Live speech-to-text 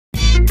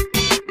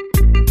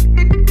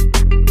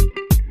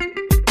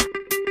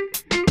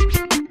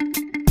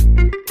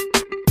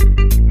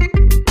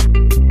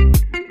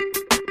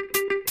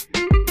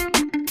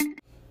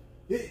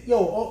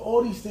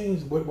these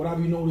things, what I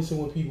be noticing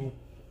with people,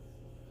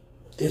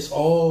 it's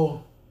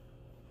all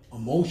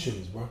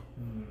emotions, bro.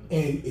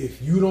 And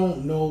if you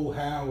don't know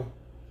how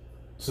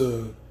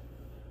to,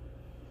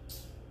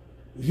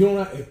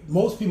 if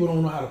most people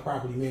don't know how to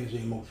properly manage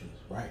their emotions,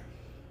 right?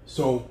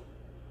 So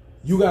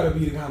you got to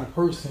be the kind of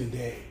person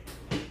that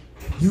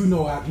you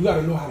got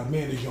to know how to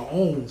manage your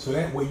own, so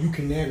that way you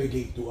can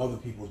navigate through other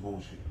people's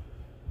bullshit.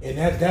 And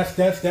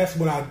that's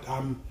what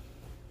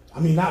I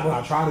mean, not what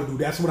I try to do.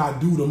 That's what I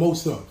do the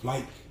most of.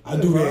 Like I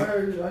do that. I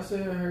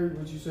heard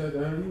what you said.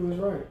 I heard you was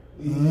right.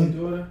 Your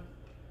daughter,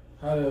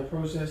 how to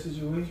approach that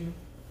situation.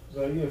 It's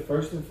like, yeah,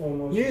 first and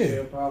foremost, you should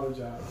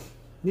apologize.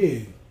 Yeah,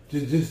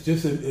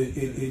 just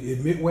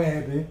admit what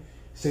happened,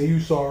 say you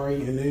sorry,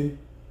 and then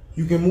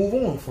you can move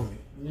on from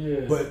it.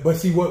 Yeah. But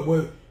see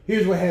what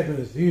here's what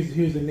happens.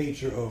 Here's the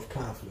nature of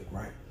conflict,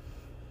 right?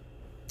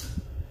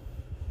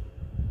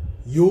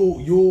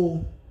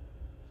 You'll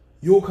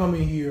come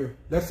in here.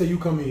 Let's say you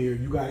come in here.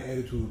 You got an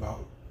attitude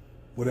about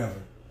whatever.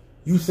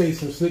 You say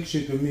some slick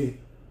shit to me.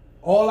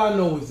 All I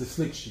know is the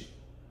slick shit.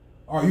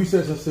 All right, you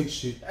said some slick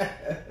shit.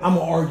 I'm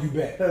gonna argue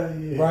back,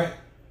 right?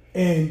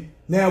 And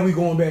now we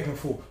going back and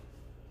forth.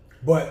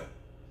 But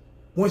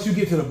once you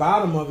get to the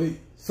bottom of it,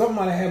 something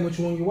might have happened with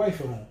you and your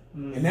wife at home,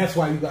 and that's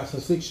why you got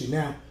some slick shit.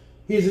 Now,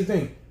 here's the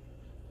thing: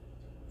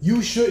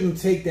 you shouldn't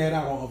take that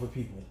out on other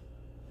people,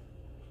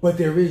 but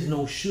there is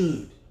no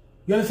should.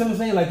 You understand what I'm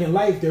saying? Like in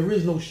life, there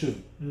is no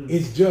should.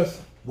 It's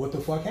just what the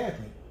fuck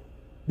happened.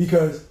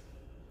 Because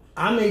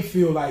I may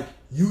feel like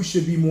you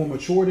should be more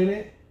mature than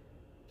that,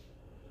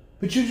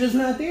 but you're just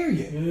not there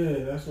yet.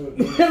 Yeah, that's what.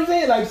 You know what I'm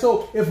saying? Like,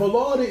 so if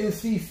Allah didn't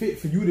see fit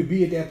for you to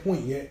be at that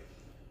point yet,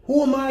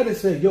 who am I to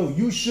say, yo,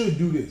 you should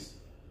do this?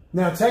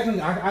 Now,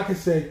 technically, I could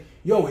say,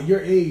 yo, at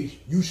your age,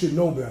 you should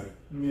know better.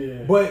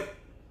 Yeah. But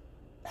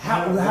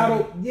really,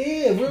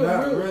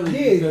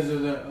 because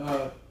of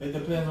the it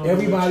depends on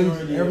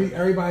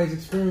everybody's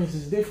experience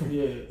is different.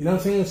 Yeah. You know what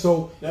I'm saying?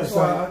 So that's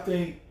why I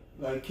think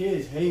like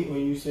kids hate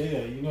when you say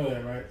that. You know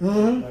that, right?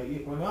 Mm-hmm.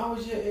 Like when I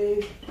was your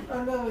age,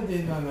 I never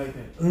did nothing like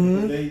that.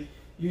 Mm-hmm.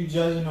 You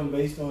judging them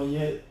based on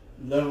your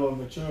level of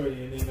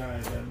maturity, and they're not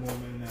at that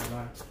moment in their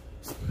life.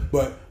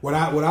 But what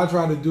I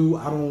try to do,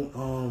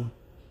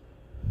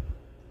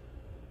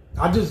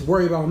 I just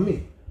worry about me. You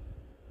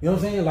know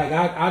what I'm saying? Like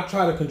I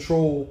try to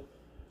control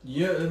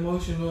your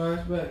emotional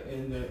aspect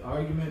in the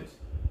arguments.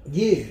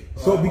 Yeah.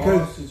 So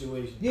because all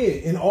situations. Yeah,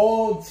 in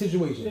all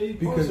situations. Yeah,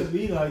 you're supposed to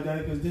be like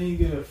that because then you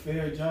get a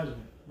fair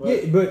judgment.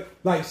 But but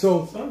like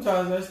so.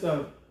 Sometimes that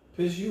stuff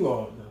piss you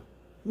off though.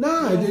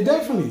 Nah, it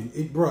definitely,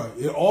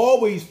 it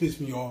always pisses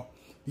me off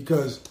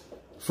because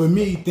for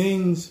me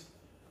things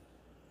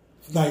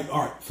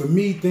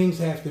things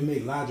have to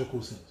make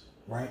logical sense,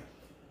 right?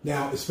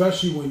 Now,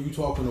 especially when you're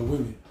talking to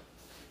women.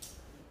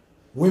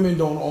 Women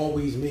don't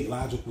always make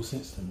logical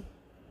sense to me.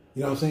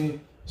 You know what I'm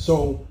saying?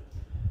 So,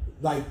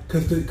 like,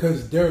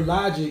 because their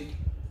logic,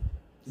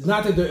 it's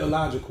not that they're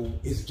illogical,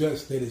 it's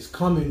just that it's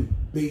coming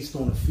based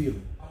on a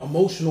feeling.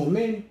 Emotional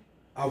men,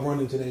 I run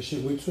into that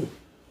shit with too.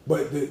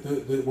 But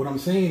what I'm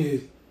saying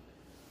is,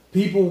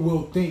 people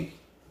will think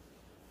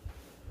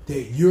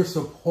that you're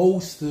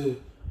supposed to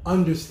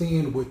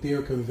understand what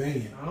they're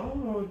conveying. I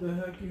don't know what the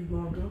heck you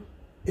gonna do.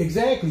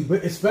 Exactly,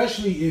 but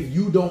especially if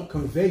you don't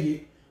convey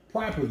it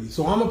properly.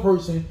 So I'm a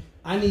person,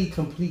 I need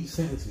complete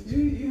sentences.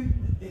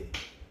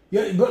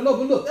 But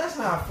look. That's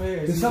not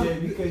fair,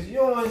 CJ, because you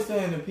don't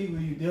understand the people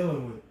you're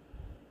dealing with.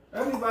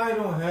 Everybody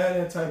don't have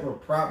that type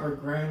of proper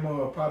grammar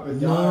or proper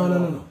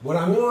dialogue.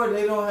 No. Or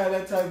they don't have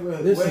that type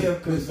of way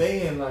of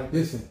conveying like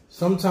this. Listen,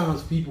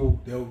 sometimes people,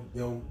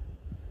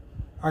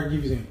 I'll give you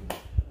an example.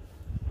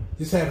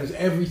 This happens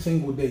every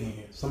single day in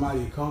here.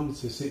 Somebody comes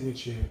to sit in a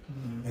chair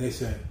and they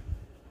say,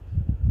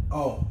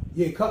 oh,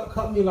 yeah,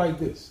 cut me like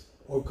this.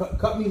 Or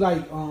cut me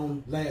like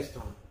last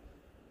time.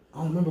 I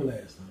don't remember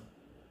last time.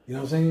 You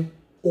know what I'm saying?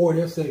 Or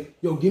they'll say,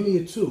 yo, give me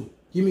a 2.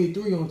 Give me a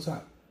 3 on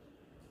top.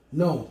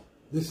 No.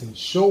 Listen,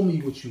 show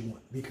me what you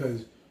want.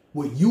 Because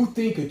what you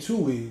think a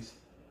 2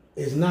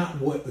 is not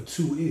what a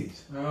 2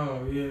 is.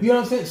 Oh, yeah. You know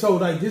what I'm saying? So,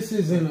 like, this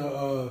isn't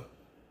a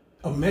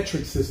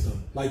metric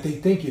system like they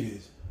think it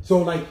is. So,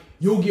 like,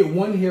 you'll get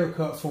one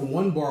haircut from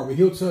one barber.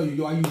 He'll tell you,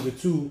 yo, I use a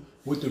 2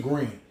 with the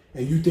grain.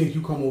 And you think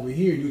you come over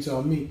here and you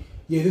tell me,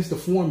 yeah, this is the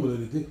formula.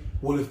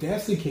 Well, if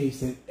that's the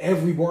case, then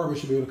every barber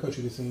should be able to cut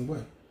you the same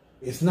way.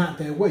 It's not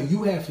that way.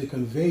 You have to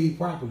convey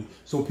properly.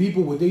 So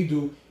people, what they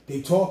do,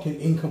 they talk in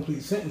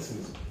incomplete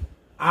sentences.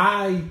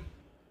 I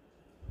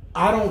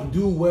don't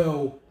do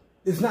well.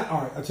 It's not,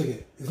 all right, I'll take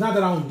it. It's not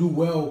that I don't do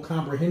well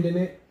comprehending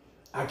it.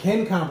 I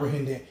can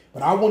comprehend it,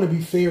 but I want to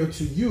be fair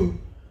to you.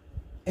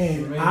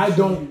 And I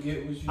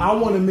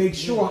want to make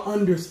sure I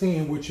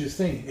understand what you're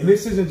saying. And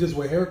this isn't just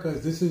with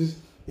haircuts. This is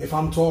if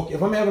I'm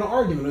having an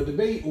argument, a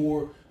debate,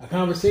 or a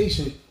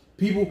conversation.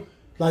 People,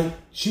 like,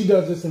 she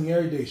does this in me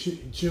every day.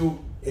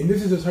 She'll, and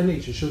this is just her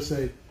nature. She'll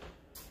say,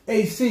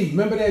 "Hey, C,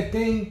 remember that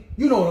thing?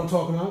 You know what I'm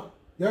talking about."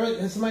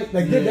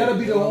 That'll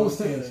be the whole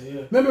sentence.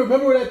 Yeah.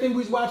 Remember that thing we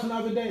was watching the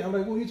other day? I'm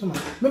like, what are you talking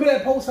about? Remember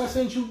that post I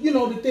sent you? You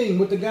know, the thing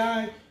with the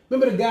guy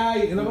Remember the guy,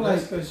 and I'm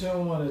like, because she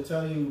don't want to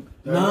tell you.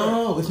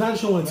 No, it's not that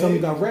she don't want to tell me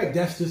direct.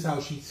 That's just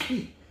how she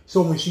speaks.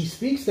 So when she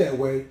speaks that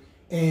way,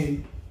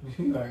 and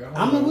like,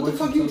 I'm like, what the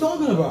fuck you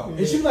talking about? Yeah.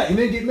 And she's like, and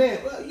then get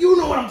mad. Well, you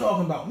know what I'm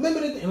talking about.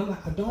 Remember that? And I'm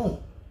like, I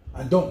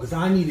don't, because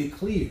I need it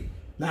clear.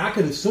 Now I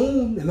could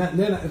assume, and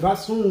then if I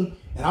assume,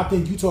 and I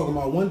think you talking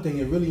about one thing,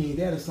 it really ain't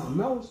that, it's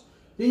something else.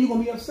 Then you're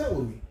gonna be upset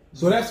with me.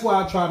 So that's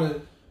why I try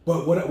to.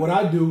 But what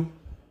I do.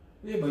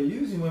 Yeah, but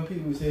usually when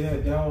people say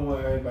that, they don't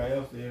want everybody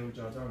else to hear what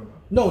y'all talking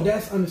about. No,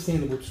 that's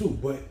understandable too.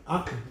 But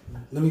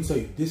let me tell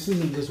you, this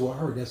isn't just with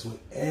her. That's with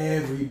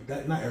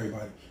not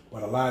everybody,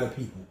 but a lot of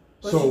people.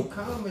 But you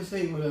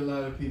conversate with a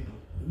lot of people.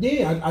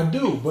 Yeah, I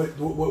do. But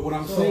what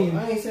I'm saying,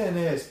 I ain't saying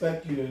they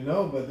expect you to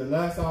know. But the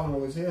last time I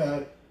was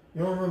here,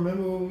 you don't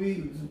remember what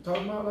we was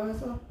talking about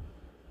last time?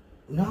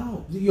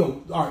 No,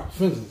 yo, all right.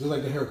 For instance, just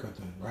like the haircut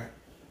thing, right?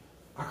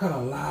 I cut a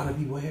lot of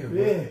people's hair.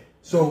 Bro. Yeah.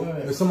 So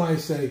if somebody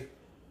say,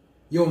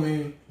 yo,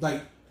 man,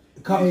 like,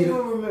 cut me.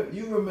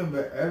 You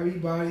remember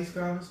everybody's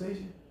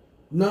conversation?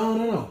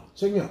 No.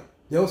 Check me out.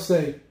 They'll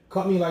say,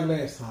 cut me like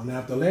last time. Now,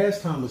 if the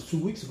last time was 2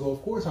 weeks ago,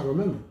 of course I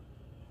remember.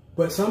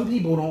 But some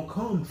people don't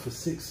come for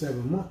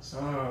 6-7 months.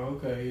 Oh,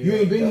 okay. Yeah. You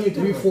ain't been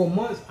here 3-4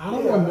 months. I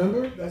don't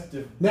remember. That's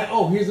different.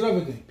 Now, here's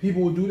another thing.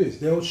 People will do this.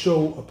 They'll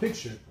show a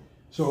picture.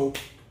 So,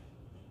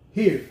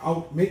 here,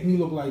 I'll make me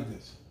look like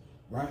this,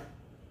 right?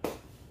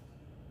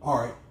 All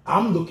right.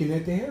 I'm looking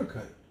at the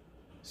haircut.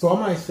 So I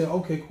might say,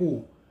 okay,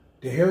 cool.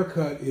 The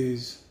haircut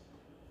is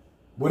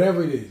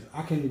whatever it is.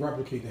 I can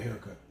replicate the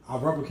haircut. I'll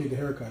replicate the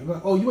haircut. I'm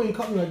like, oh, you ain't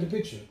cut me like the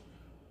picture.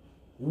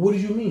 What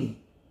did you mean?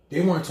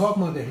 They weren't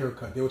talking about the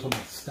haircut. They were talking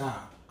about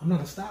style. I'm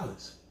not a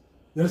stylist.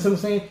 You understand what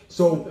I'm saying?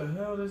 So what the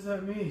hell does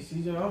that mean,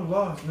 CJ? I'm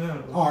lost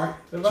now. All right.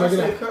 If I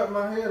say cut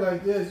my hair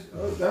like this,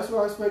 that's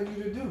what I expect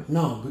you to do.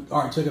 No, but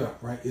all right, check it out,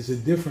 right? It's a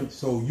different.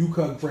 So you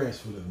cut grass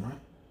for them, right?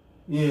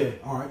 Yeah.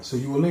 All right. So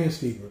you a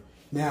landscaper.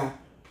 Now,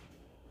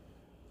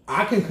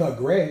 I can cut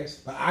grass,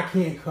 but I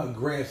can't cut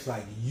grass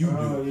like you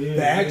do. Yeah,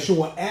 the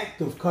actual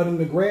act of cutting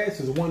the grass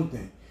is one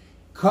thing.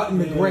 Cutting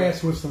the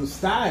grass with some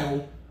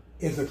style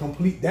is a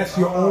complete, that's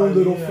your own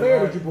little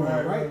flair that you put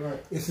on, right?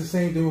 It's the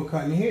same thing with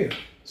cutting hair.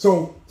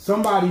 So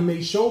somebody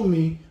may show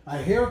me a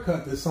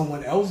haircut that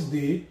someone else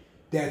did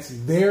that's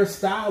their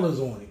style is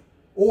on it.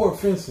 Or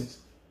for instance,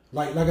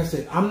 like I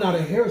said, I'm not a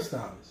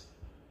hairstylist.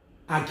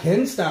 I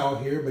can style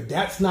hair, but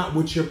that's not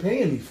what you're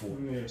paying me for.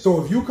 Yeah.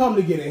 So if you come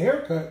to get a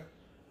haircut,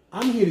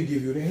 I'm here to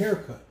give you the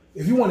haircut.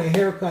 If you want a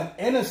haircut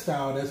and a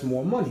style, that's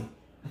more money.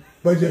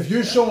 But if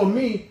you're showing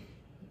me,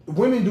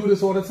 women do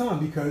this all the time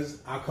because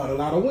I cut a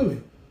lot of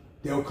women.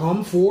 They'll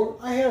come for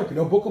a haircut.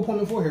 They'll book an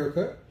appointment for a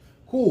haircut.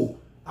 Cool.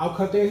 I'll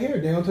cut their hair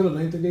down to the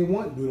length that they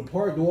want, do the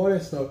part, do all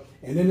that stuff.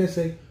 And then they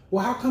say,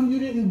 well, how come you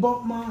didn't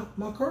bump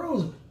my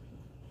curls?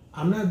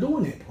 I'm not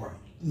doing that part.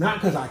 Not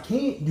because I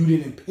can't. You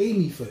didn't pay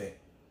me for that.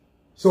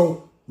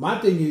 So my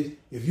thing is,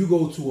 if you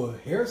go to a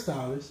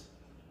hairstylist,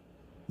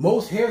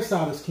 most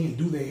hairstylists can't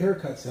do the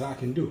haircuts that I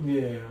can do.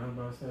 Yeah, I'm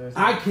about to say that.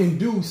 I can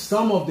do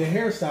some of the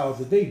hairstyles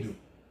that they do.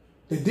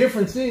 The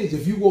difference is,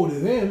 if you go to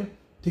them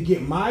to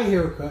get my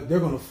haircut, they're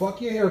going to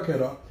fuck your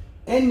haircut up,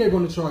 and they're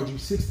going to charge you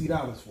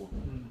 $60 for it.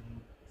 Mm-hmm.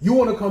 You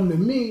want to come to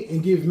me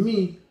and give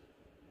me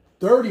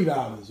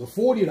 $30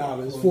 or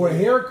 $40 for a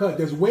haircut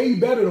that's way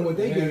better than what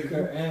they gave you.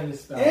 And the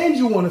style. And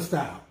you want a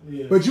style.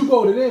 Yeah. But you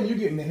go to them, you're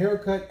getting the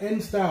haircut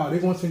and style. They're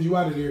going to send you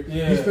out of there.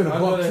 Yeah, you spend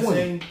 $120.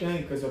 Same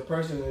thing, because a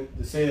person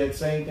to say that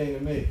same thing to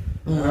me.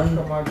 How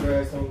come my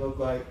grass don't look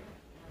like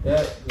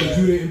that? Because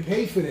you didn't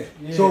pay for that.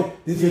 Yeah. So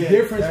there's a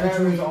difference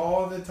between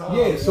all the time.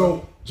 Yeah,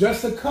 so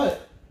just a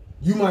cut,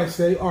 you might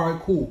say, all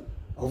right, cool.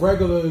 A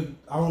regular,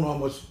 I don't know how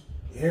much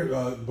hair,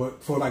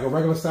 but for like a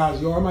regular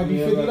size yard, it might be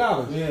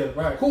 $50. Yeah,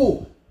 right.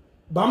 Cool.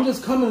 But I'm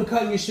just coming and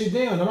cutting your shit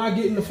down. I'm not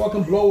getting the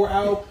fucking blower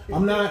out.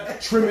 I'm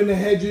not trimming the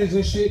hedges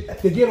and shit.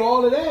 To get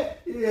all of that,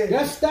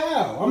 that's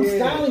style. I'm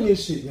styling your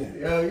shit now.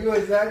 Yeah, you're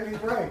exactly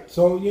right.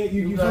 So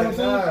you feel what I'm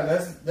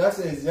saying? That's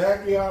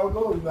exactly how it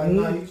goes. Like,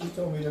 nah, you just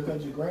told me to cut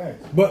your grass.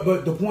 But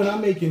the point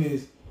I'm making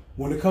is,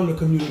 when it comes to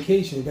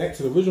communication, back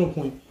to the original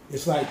point,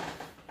 it's like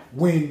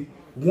when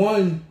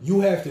you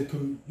have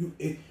to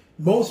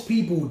most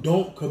people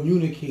don't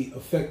communicate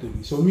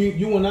effectively. So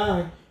you and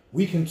I,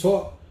 we can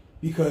talk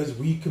because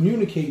we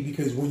communicate.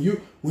 Because when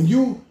you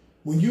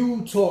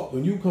talk,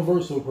 when you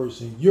converse with a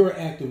person, you're an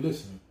active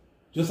listener,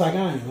 just like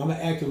I am. I'm an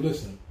active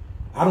listener.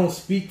 I don't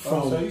speak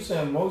from. So you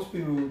saying most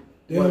people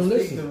they don't speak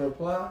listen to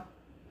reply?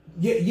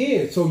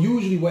 Yeah. So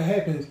usually, what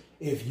happens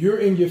if you're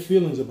in your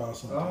feelings about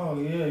something?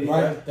 Oh yeah,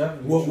 right? That's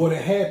definitely what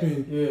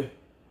happened? Yeah.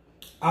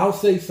 I'll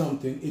say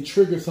something, it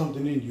triggers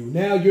something in you.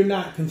 Now you're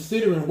not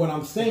considering what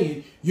I'm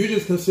saying, you're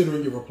just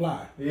considering your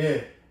reply.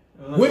 Yeah.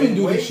 Women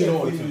do this shit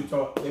all the time.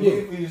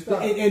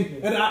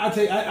 And I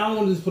tell you, I don't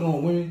want to just put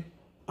on women.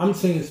 I'm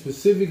saying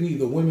specifically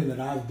the women that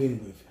I've been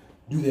with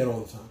do that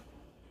all the time.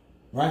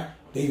 Right?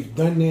 They've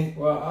done that.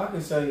 Well, I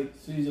can say,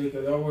 CJ,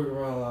 because I work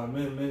around a lot of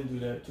men. Men do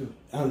that too.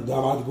 I'm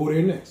about to go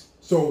there next.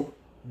 So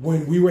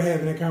when we were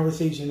having a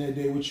conversation that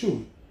day with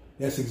Chewy,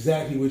 that's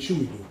exactly what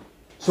Chewy do.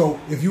 So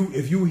if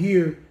you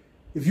hear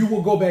if you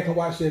will go back and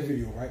watch that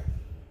video, right?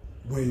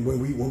 When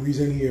we was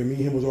in here, me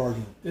and him was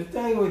arguing. The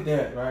thing with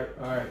that, right?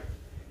 All right,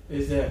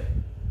 is that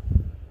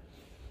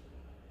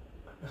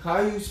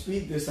how you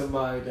speak to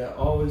somebody that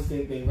always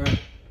think they right.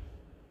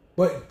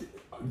 But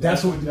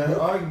that's what that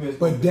argument is.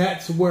 But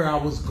that's where I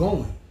was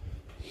going.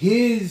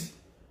 His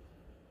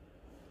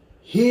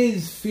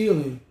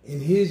feeling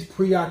and his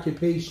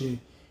preoccupation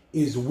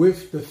is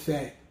with the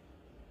fact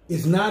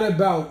it's not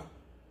about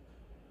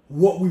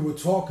what we were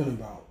talking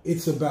about.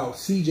 It's about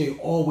CJ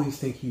always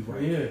think he's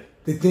right. Yeah.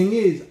 The thing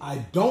is, I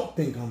don't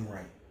think I'm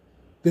right.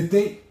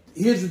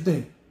 Here's the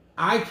thing.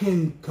 I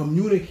can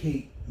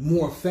communicate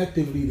more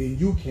effectively than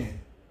you can.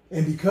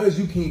 And because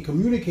you can't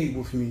communicate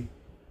with me,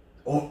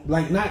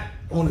 not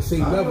on the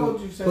same level,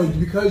 but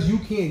because you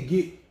can't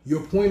get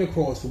your point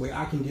across the way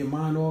I can get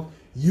mine off,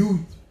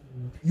 you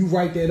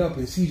write that up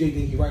and CJ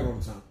think he's right all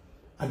the time.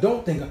 I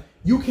don't think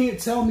you can't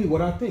tell me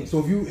what I think.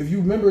 So if you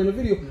remember in the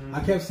video, I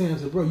kept saying, I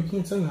said, bro, you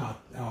can't tell me how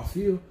I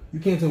feel. You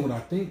can't tell me what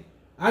I think.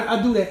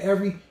 I do that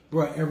every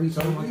time.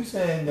 So you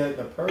saying that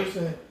the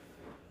person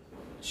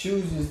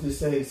chooses to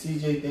say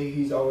CJ think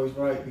he's always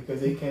right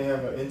because they can't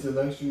have an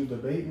intellectual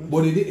debate with you?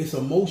 But it's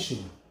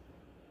emotional.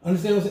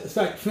 Understand what I'm saying? It's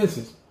like, for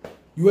instance,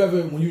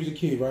 when you was a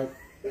kid, right?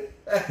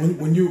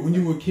 when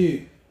you were a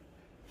kid,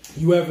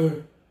 you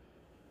ever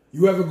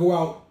go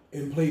out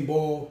and play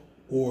ball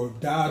or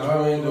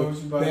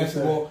dodgeball or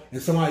basketball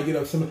and somebody get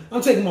up,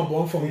 I'm taking my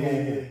ball, I'm fucking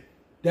going home.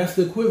 That's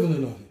the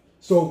equivalent of it.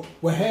 So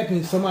what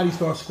happens, somebody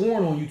starts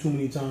scoring on you too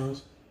many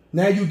times,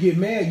 now you get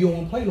mad, you don't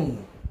want to play no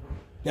more.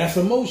 That's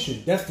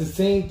emotion. That's the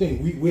same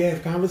thing. We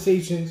have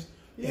conversations.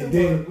 Yeah, and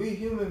then we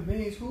human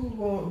beings,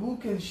 who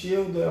can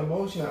shield the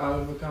emotion out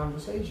of a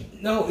conversation?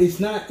 No, it's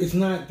not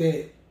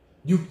that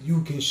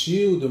you can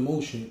shield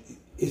emotion.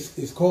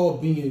 It's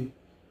called being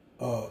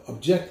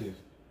objective,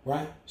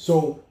 right?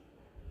 So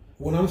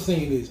what I'm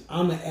saying is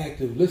I'm an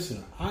active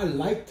listener. I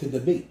like to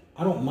debate.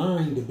 I don't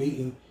mind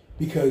debating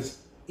because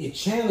it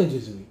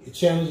challenges me. It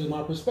challenges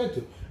my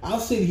perspective. I'll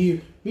sit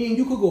here, me and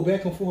you could go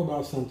back and forth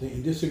about something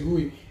and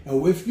disagree.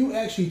 And if you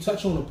actually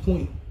touch on a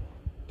point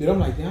that I'm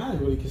like, I didn't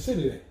really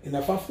consider that. And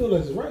if I feel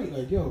that's right,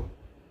 like, yo,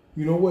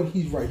 you know what?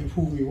 He's right. He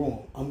proved me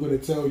wrong. I'm going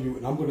to tell you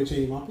and I'm going to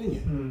change my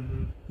opinion.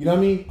 Mm-hmm. You know what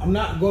I mean? I'm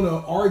not going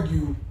to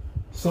argue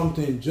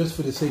something just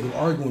for the sake of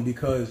arguing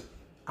because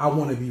I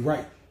want to be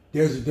right.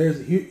 Here's the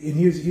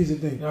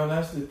thing. No,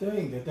 that's the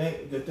thing.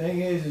 The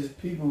thing is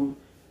people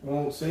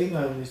won't say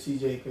nothing to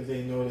CJ because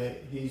they know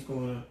that he's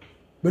going to.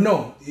 But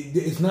no,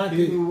 it's not.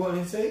 People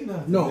won't say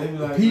nothing. No,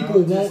 like,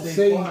 people won't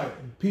say.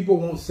 Quiet. People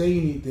won't say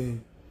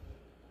anything,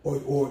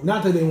 or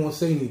not that they won't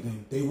say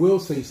anything. They will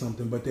say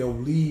something, but they'll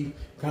leave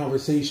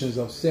conversations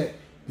upset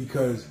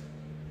because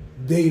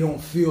they don't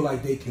feel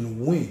like they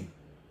can win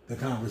the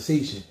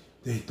conversation.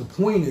 The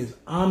point is,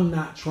 I'm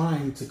not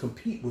trying to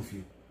compete with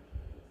you.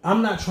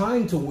 I'm not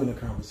trying to win a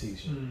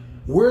conversation.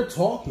 Mm-hmm. We're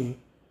talking.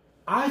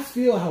 I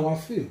feel how I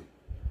feel.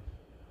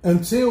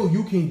 Until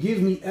you can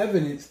give me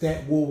evidence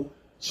that will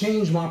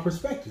change my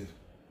perspective.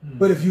 Mm-hmm.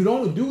 But if you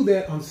don't do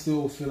that, I'm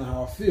still feeling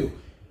how I feel.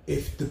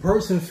 If the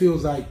person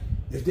feels like,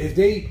 if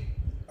they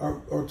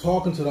are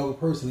talking to the other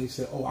person, they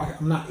say, oh,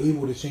 I'm not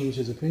able to change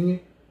his opinion,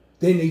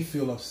 then they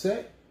feel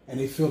upset and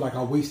they feel like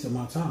I wasted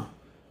my time.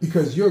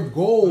 Because your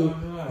goal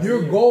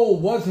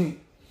wasn't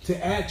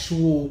to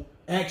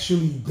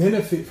actually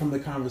benefit from the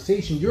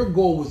conversation. Your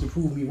goal was to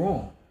prove me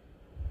wrong.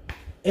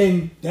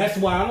 And that's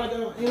why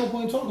ain't no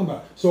point in talking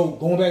about it. So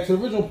going back to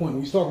the original point,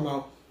 we was talking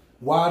about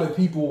why do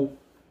people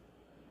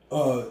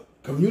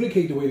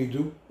communicate the way they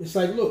do. It's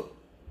like, look,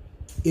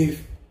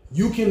 if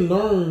you can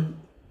learn,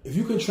 if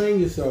you can train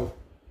yourself,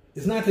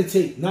 it's not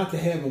to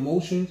have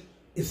emotions.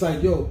 It's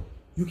like, yo,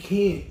 you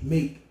can't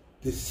make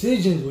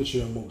decisions with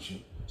your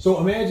emotion. So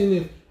imagine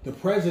if the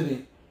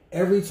president,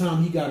 every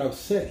time he got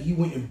upset, he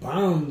went and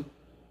bombed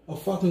a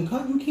fucking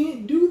country. You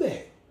can't do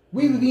that.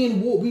 We would be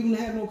in war. We wouldn't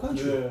have no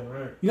country. Yeah,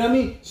 right. You know what I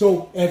mean?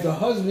 So as a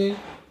husband,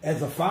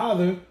 as a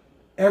father,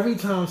 every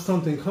time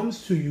something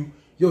comes to you,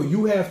 yo,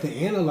 you have to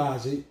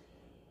analyze it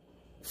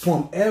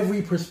from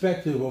every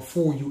perspective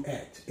before you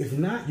act. If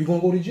not, you're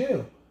gonna go to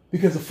jail.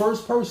 Because the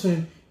first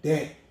person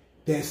that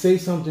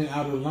says something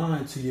out of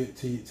line to your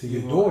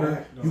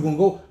daughter, you're gonna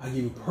go. I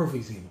give you a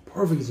perfect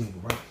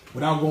example, right?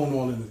 Without going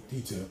on into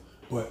detail.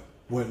 But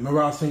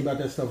remember I was saying about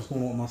that stuff that's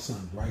going on with my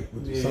son, right?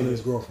 With the son and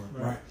his girlfriend,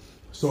 right?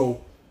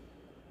 So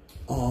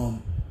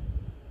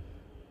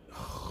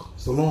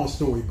it's a long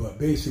story, but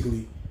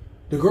basically,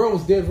 the girl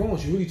was dead wrong.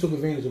 She really took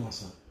advantage of my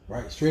son,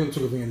 right? Straight up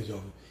took advantage of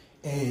him.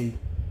 And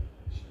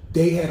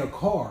they had a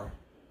car.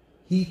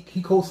 He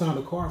co-signed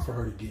a car for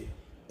her to get.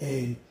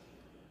 And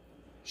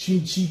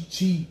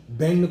she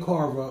banged the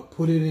car up,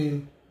 put it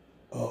in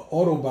an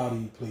auto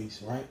body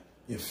place, right?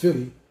 In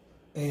Philly.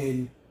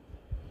 And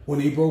when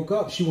they broke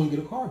up, she wouldn't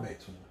get a car back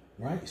to him,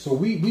 right? So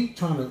we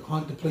trying to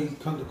hunt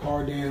the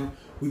car down.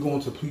 We going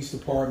to the police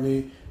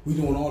department. We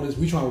doing all this.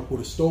 We trying to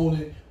report it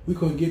stolen. We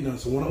couldn't get none.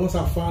 So once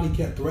I finally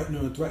kept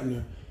threatening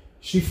her,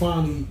 she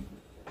finally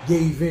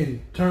gave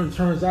in.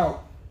 Turns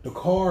out the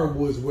car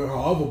was with her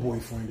other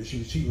boyfriend that she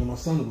was cheating on my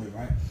son with,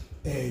 right?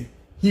 And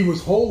he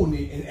was holding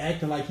it and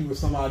acting like he was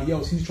somebody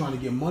else. He was trying to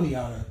get money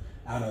out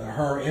of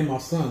her and my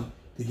son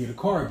to get a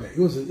car back. It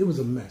was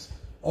a mess.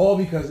 All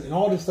because, and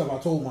all this stuff I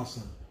told my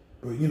son,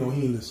 but he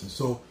didn't listen.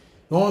 So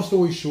long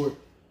story short,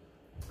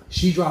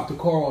 she dropped the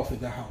car off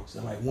at the house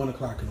at like 1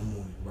 o'clock in the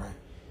morning, right?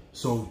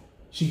 So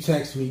she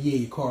texted me, yeah,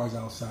 your car's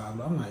outside.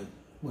 I'm like,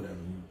 whatever,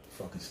 you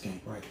fucking skank,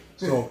 right?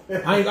 So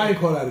I ain't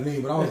call out a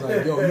name, but I was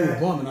like, yo, you a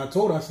bum. And I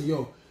told her, I said,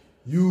 yo,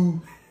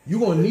 you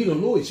gonna need a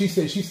lawyer. She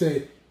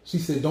said,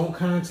 don't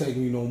contact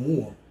me no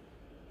more,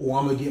 or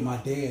I'm gonna get my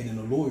dad and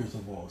the lawyers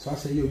involved. So I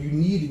said, yo, you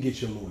need to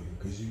get your lawyer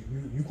because you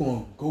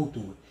gonna go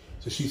through it.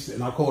 So she said,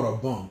 and I called her a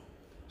bum.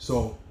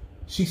 So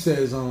she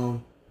says,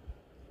 oh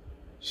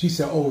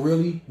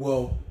really?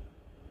 Well,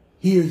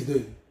 here's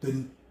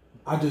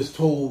I just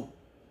told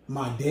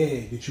my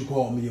dad that you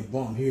called me a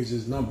bum. Here's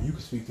his number. You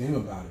can speak to him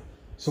about it.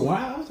 So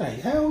I was like,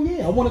 hell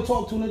yeah, I want to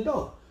talk to an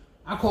adult.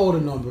 I called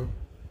the number.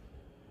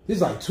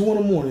 It's like 2 in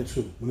the morning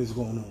too when it's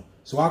going on.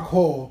 So I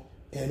call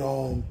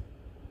and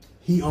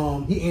he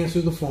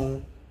answers the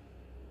phone.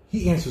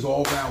 He answers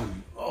all value.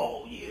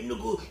 Oh yeah,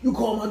 nigga, you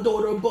call my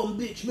daughter a bum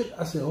bitch.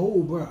 I said,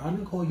 oh bro, I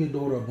didn't call your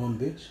daughter a bum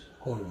bitch.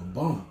 I called her a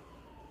bum.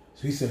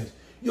 So he says,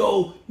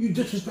 yo, you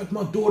disrespect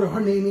my daughter. Her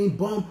name ain't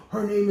bum.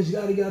 Her name is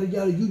yada yada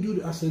yada. You do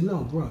that. I said, no,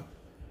 bro.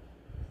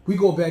 We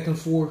go back and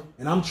forth,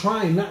 and I'm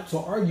trying not to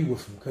argue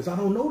with him because I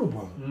don't know the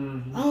brother.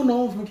 Mm-hmm. I don't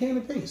know him from a can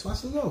of paint. So I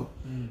said, yo,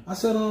 I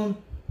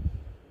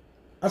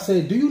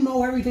said, do you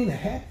know everything that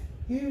happened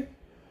here?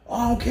 Oh,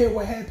 I don't care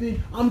what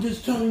happened. I'm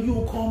just telling you,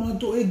 call my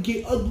daughter. It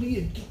get ugly.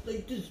 It get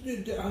like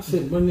this. I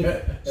said, my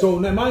nigga. So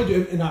now, mind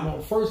you, and my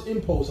first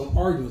impulse, I'm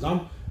arguing.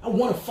 I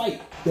want to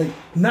fight, like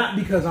not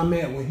because I'm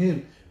mad with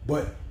him,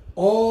 but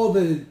all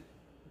the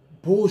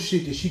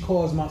bullshit that she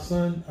caused my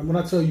son. And when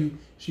I tell you,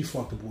 she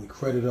fucked the boy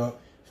credit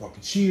up.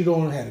 Fucking cheated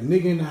on him, had a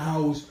nigga in the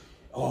house,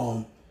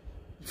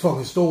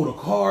 fucking stole the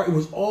car. It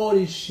was all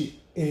this shit.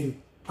 And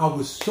I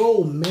was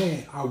so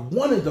mad. I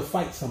wanted to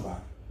fight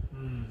somebody.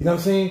 Mm. You know what I'm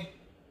saying?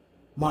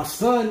 My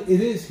son, it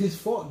is his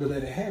fault to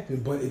let it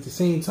happen. But at the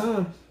same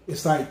time,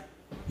 it's like,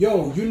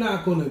 yo, you're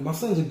not going to... My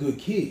son's a good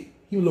kid.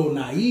 He a little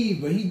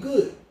naive, but he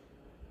good.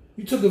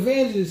 You took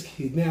advantage of this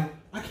kid. Now,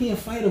 I can't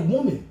fight a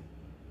woman.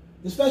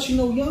 Especially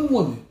no young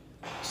woman.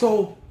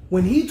 So,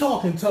 when he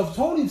talking tough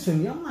Tony to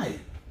me, I'm like...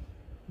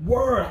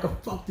 Word, I could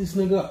fuck this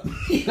nigga up. You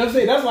know what I'm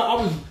saying? That's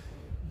why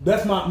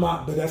that's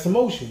but that's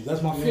emotions.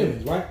 That's my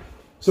feelings, right?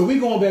 So we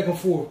going back and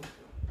forth.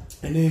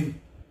 And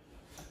then,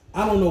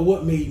 I don't know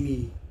what made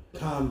me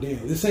calm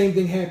down. The same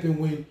thing happened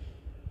when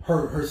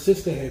her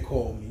sister had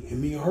called me.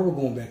 And me and her were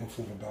going back and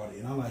forth about it.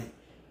 And I like,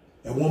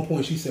 at one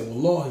point she said,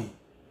 Wallahi.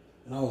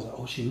 And I was like,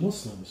 oh, she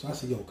Muslim. So I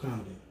said, yo, calm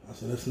down. I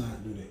said, let's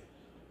not do that.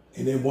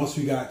 And then once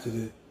we got to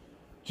the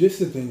gist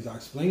of things, I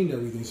explained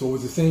everything. So it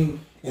was the same.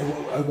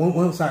 And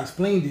once I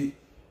explained it,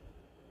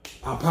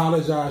 I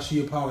apologized,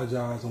 she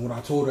apologized, and when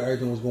I told her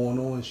everything was going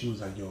on, she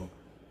was like, yo,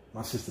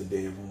 my sister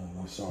dead wrong,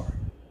 I'm sorry,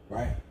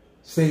 right?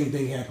 Same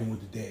thing happened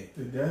with the dad.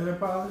 The dad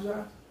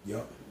apologized?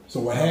 Yep.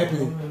 So what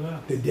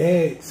happened, the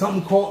dad,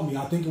 something caught me,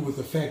 I think it was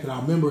the fact that I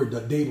remember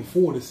the day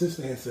before, the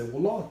sister had said,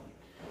 well, Lord.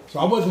 So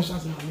I wasn't sure, I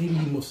said, maybe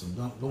he Muslim,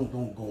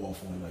 don't go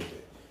off on him like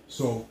that.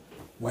 So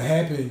what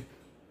happened,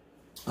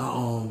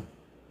 I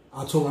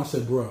told her, I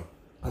said, bruh,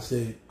 I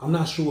said, I'm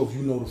not sure if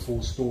you know the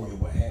full story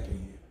of what happened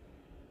here.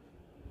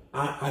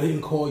 I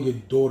didn't call your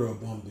daughter a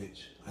bum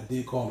bitch. I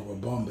did call her a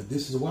bum, but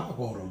this is why I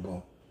called her a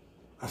bum.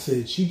 I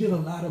said she did a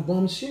lot of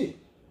bum shit.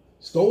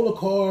 Stole a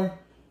car,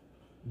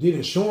 did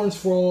insurance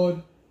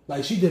fraud.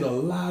 Like, she did a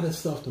lot of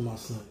stuff to my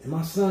son. And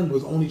my son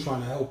was only trying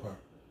to help her.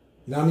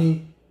 You know what I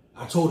mean?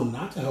 I told him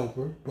not to help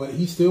her, but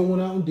he still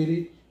went out and did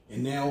it.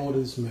 And now all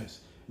this mess.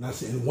 And I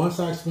said, and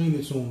once I explained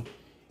it to him,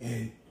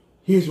 and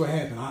here's what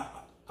happened.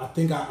 I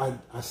think I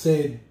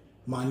said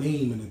my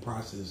name in the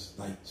process.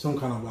 Like, some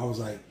kind of, I was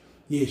like,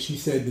 yeah, she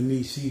said to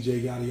me,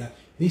 CJ, yada, yada. And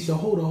he said,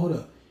 hold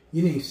up.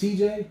 Your name's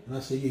CJ? And I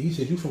said, yeah. He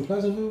said, you from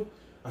Pleasantville?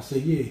 I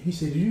said, yeah. He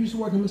said, did you used to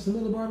work in Mr.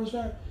 Miller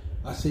Barbershop?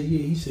 I said,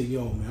 yeah. He said,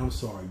 yo, man, I'm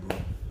sorry, bro.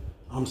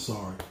 I'm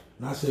sorry.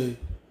 And I said,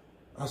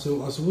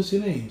 what's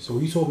your name? So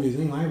he told me his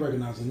name. I ain't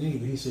recognize his name.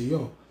 But he said,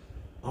 yo,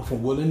 I'm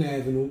from Woodland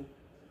Avenue.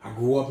 I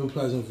grew up in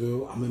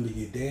Pleasantville. I remember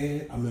your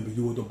dad. I remember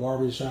you at the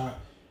barbershop.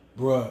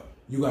 Bruh,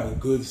 you got a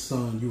good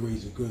son. You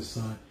raised a good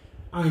son.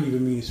 I ain't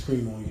even mean to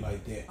scream on you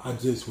like that. I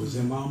just was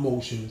in my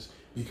emotions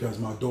because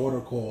my daughter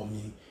called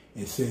me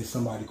and said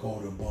somebody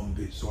called her a bum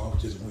bitch. So I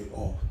just went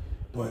off.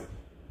 But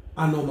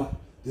I know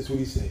this is what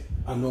he said.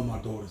 I know my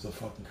daughter's a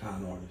fucking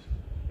con artist.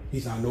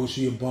 He said, I know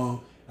she a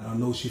bum and I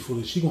know she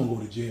she gonna go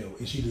to jail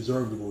and she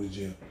deserved to go to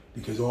jail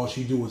because all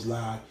she do is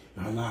lie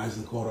and her lies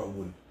and caught up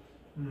with him.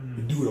 Mm.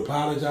 The dude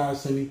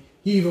apologized to me.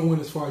 He even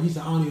went as far, he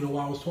said, I don't even know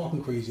why I was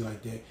talking crazy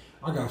like that.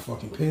 I got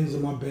fucking pins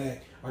in my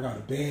back. I got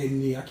a bad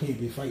knee. I can't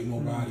be fighting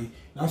nobody.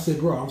 And I said,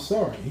 bro, I'm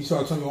sorry. He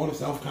started telling me all the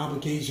health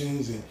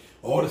complications and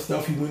all the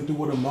stuff he went through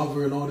with a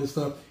mother and all this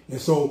stuff. And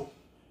so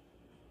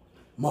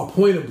my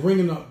point of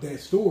bringing up that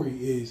story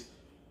is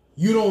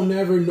you don't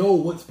never know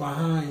what's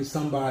behind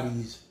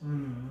somebody's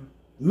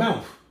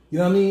mouth. You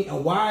know what I mean?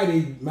 And why are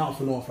they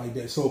mouthing off like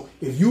that? So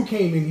if you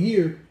came in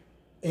here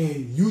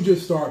and you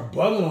just start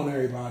bugging on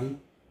everybody,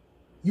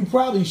 you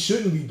probably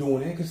shouldn't be doing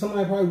that because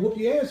somebody probably whoop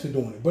your ass for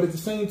doing it. But at the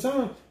same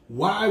time,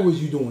 why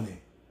was you doing it?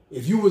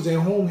 If you was at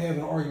home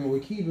having an argument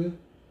with Kiva,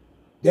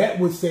 that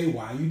would say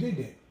why you did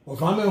that. Or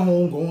if I'm at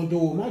home going through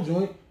with my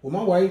joint, with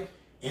my wife,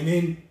 and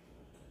then...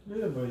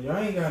 Yeah, but y'all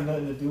ain't got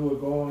nothing to do with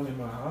going in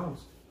my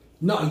house.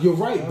 No, you're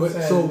right. You know but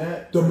so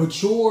the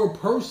mature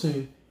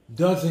person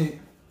doesn't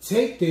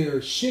take their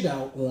shit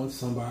out on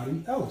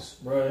somebody else.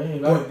 Bro, it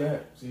ain't like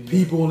that. See,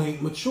 people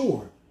ain't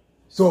mature.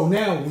 So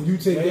now when you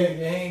take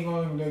they ain't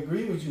going to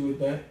agree with you with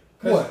that.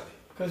 What?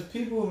 Because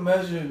people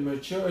measure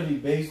maturity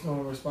based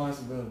on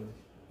responsibility.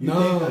 You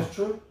think that's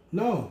true?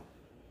 No.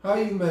 How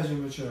you measure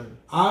maturity?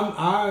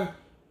 I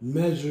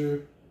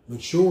measure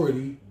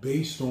maturity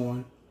based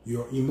on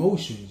your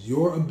emotions,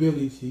 your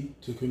ability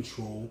to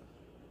control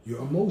your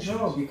emotions.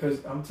 No,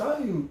 because I'm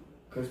telling you,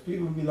 because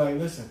people be like,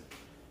 listen,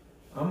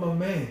 I'm a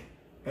man.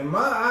 In my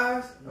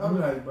eyes, I'm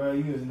like, bro,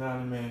 you is not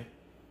a man.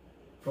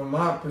 From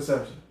my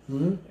perception.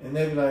 And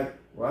they be like,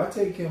 well, I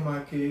take care of my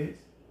kids.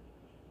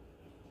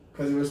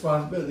 Because of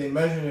responsibility. They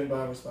measure it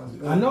by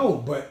responsibility. I know,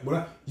 but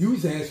you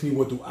used to ask me,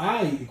 what do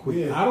I equate?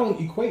 Yeah. I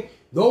don't equate.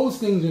 Those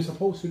things are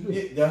supposed to do.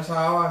 Yeah, that's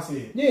how I see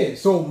it. Yeah,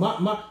 so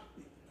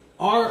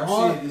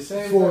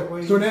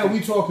so now we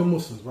talking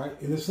Muslims, right?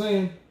 In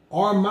Islam,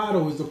 our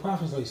motto is the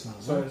Prophet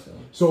ﷺ. Right?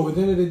 So at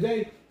the end of the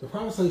day, the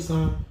Prophet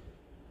ﷺ,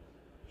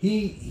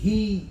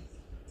 he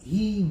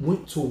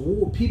went to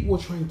war. People were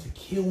trying to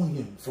kill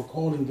him for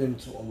calling them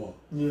to Allah.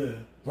 Yeah.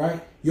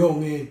 Right? Yo,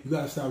 man, you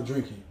gotta stop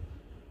drinking.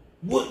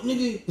 What,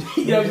 nigga?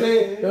 You know what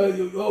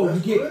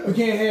I'm saying? You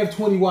can't have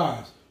 20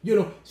 wives. You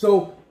know,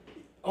 so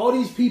all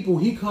these people,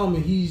 he come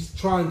and he's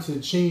trying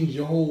to change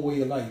your whole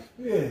way of life.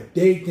 Yeah.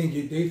 They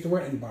think they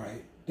threatened by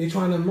it. They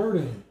trying to murder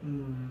him.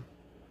 Mm-hmm.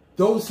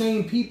 Those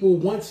same people,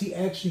 once he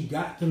actually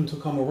got them to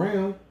come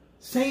around,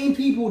 same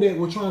people that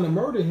were trying to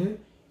murder him,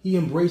 he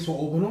embraced with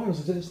open arms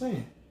and said,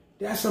 "Stand."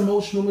 That's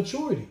emotional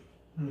maturity.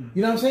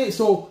 You know what I'm saying?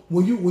 So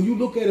when you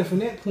look at it from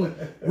that point,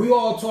 we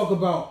all talk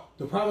about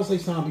the Prophet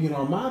ﷺ being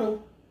our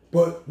model,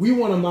 but we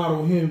want to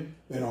model him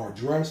in our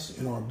dress,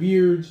 in our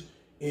beards,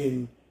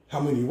 in how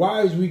many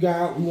wives we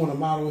got. We want to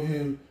model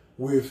him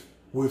with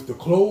the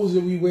clothes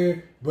that we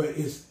wear. But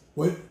it's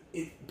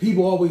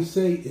people always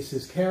say it's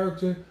his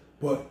character.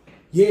 But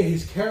yeah,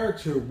 his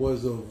character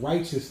was of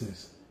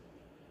righteousness.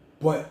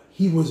 But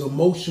he was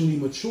emotionally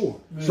mature.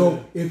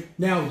 So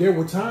now there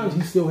were times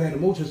he still had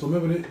emotions. So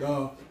remember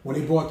that when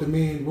they brought the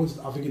man,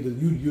 I forget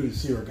you're the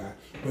Syria guy,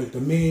 but the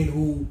man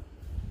who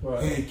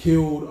had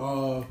killed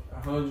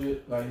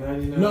 100, like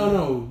 99.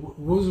 No. What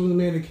was the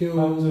man that killed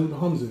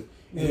Hamza?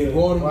 And they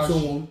brought him to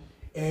him,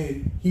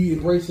 and he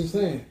embraced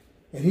Islam.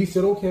 And he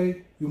said,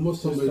 "Okay, you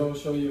Muslim, just don't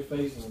show your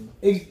face on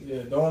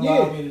me. Don't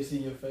allow me to see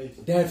your face."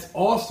 That's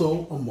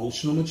also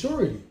emotional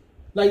maturity.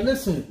 Like,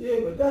 listen. Yeah,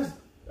 but that's.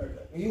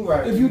 You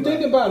right. If you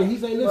think about it,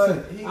 he's like,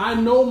 listen, I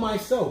know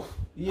myself.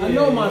 I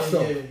know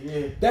myself.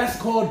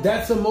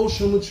 That's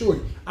emotional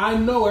maturity. I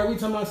know every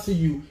time I see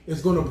you,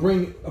 it's going to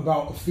bring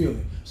about a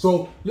feeling.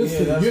 So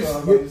listen,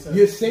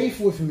 you're safe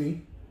with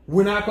me.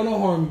 We're not going to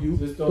harm you,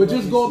 but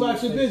just go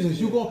about your business.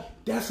 Yeah.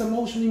 That's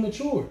emotionally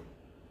mature.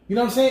 You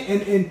know what I'm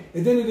saying? And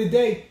at the end of the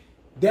day,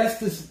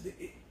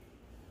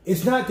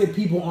 it's not that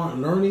people aren't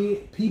learning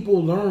it.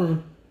 People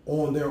learn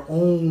on their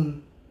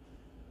own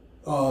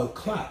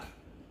clock.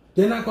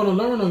 They're not going to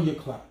learn on your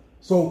clock.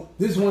 So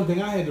this is one thing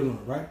I had to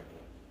learn, right?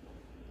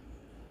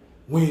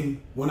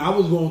 When I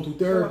was going through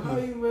therapy. So how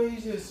you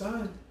raise your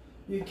son,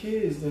 your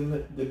kids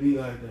to be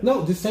like that?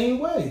 No, the same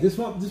way. This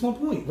my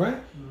point, right?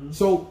 Mm-hmm.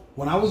 So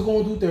when I was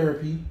going through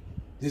therapy,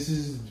 this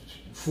is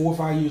 4 or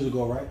 5 years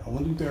ago, right? I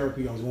went through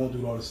therapy. I was going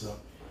through all this stuff.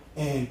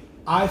 And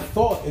I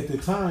thought at the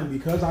time,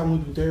 because I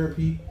went through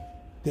therapy,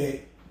 that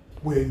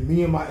when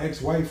me and my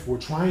ex-wife were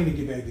trying to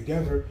get back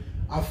together,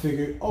 I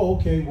figured, oh,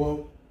 okay,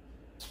 well,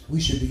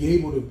 we should be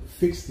able to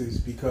fix this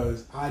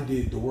because I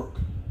did the work.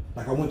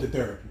 Like, I went to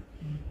therapy.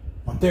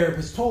 My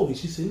therapist told me,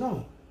 she said,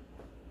 no,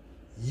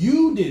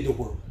 you did the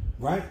work,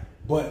 right?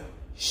 But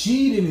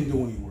she didn't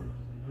do any work.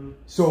 Mm-hmm.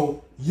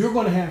 So you're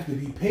going to have to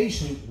be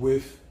patient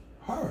with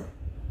her.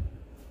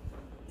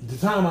 At the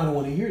time, I don't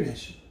want to hear that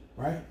shit,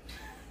 right?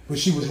 But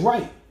she was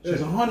right. She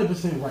was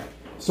 100% right.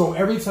 So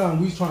every time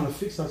we was trying to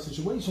fix our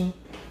situation,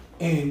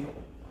 and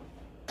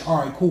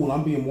all right, cool,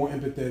 I'm being more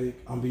empathetic,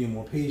 I'm being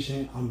more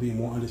patient, I'm being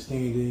more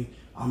understanding,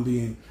 I'm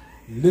being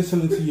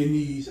listening to your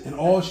needs, and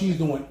all she's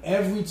doing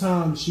every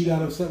time she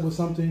got upset with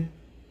something,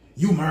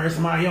 you married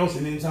somebody else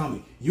and then tell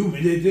me, you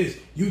did this,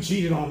 you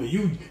cheated on me,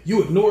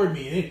 you ignored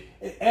me.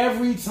 And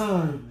every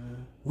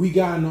time we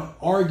got in an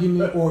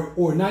argument,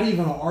 or not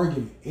even an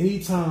argument,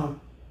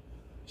 anytime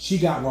she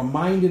got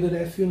reminded of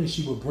that feeling,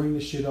 she would bring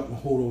the shit up and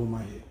hold over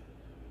my head.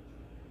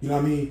 You know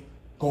what I mean?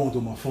 Going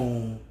through my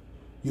phone,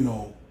 you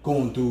know,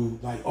 going through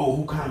like, oh,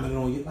 who commented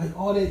on you? Like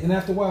all that. And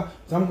after a while,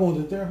 so I'm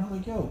going to therapy, I'm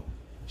like, yo,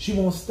 she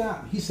won't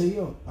stop. She said,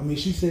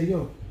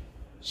 yo,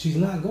 she's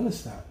not going to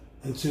stop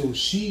until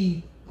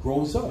she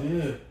grows up.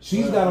 Yeah.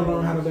 She's got to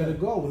learn how to let it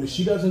go. And if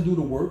she doesn't do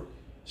the work,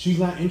 she's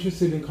not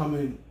interested in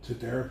coming to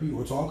therapy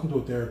or talking to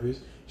a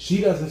therapist.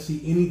 She doesn't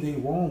see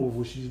anything wrong with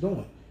what she's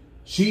doing.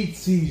 She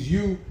sees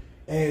you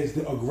as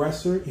the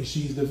aggressor and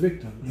she's the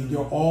victim. And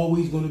you're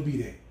always going to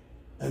be there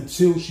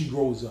until she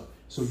grows up.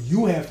 So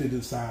you have to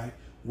decide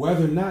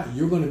whether or not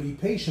you're going to be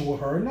patient with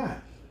her or not.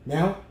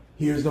 Now,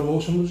 here's the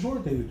emotional mature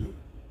thing to do.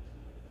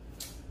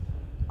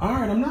 All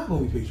right, I'm not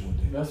going to be patient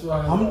with that. That's why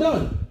I'm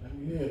done.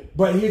 Yeah.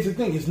 But here's the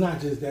thing. It's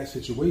not just that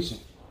situation.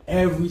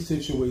 Every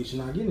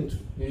situation I get into.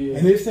 Yeah.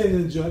 And this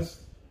isn't just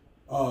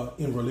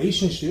in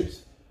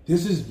relationships.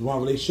 This is my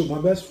relationship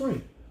with my best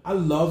friend. I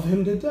love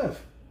him to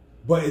death.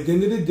 But at the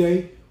end of the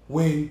day,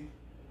 when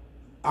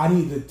I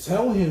need to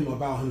tell him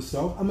about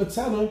himself, I'm going to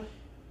tell him.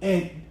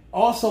 And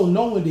also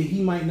knowing that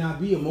he might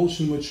not be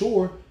emotionally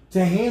mature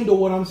to handle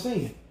what I'm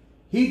saying.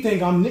 He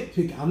think I'm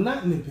nitpicking. I'm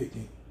not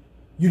nitpicking.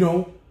 You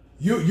know,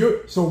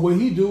 you're so what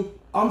he do,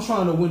 I'm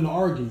trying to win the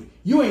argument.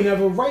 You ain't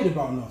never right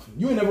about nothing.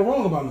 You ain't never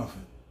wrong about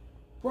nothing.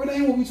 Bro, that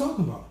ain't what we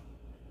talking about.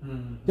 I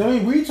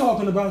mean, we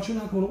talking about you're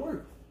not going to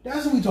work.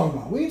 That's what we talking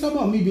about. We ain't talking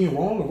about me being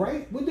wrong or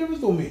right. What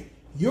difference do it make?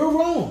 You're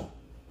wrong.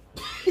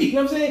 You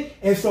know what I'm saying?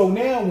 And so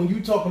now when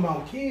you talking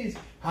about kids,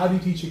 how do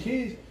you teach your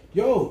kids?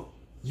 Yo,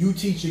 you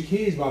teach your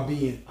kids by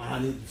being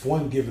honest. For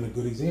one, giving a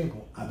good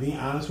example. I being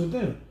honest with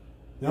them.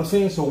 You know what I'm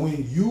saying? So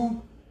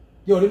when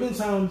there been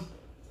times,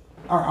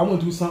 all right, I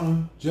went through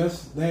something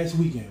just last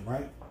weekend,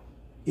 right?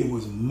 It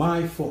was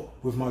my fault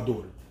with my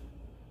daughter.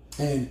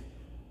 And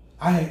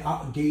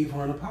I gave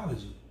her an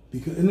apology.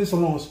 And it's a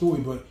long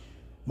story, but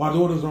my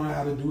daughter's learning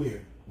how to do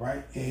hair,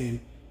 right? And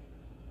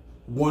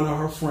one of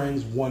her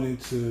friends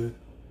wanted to,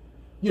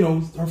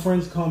 her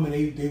friends come and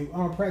they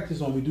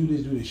practice on me, do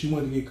this. She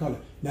wanted to get color.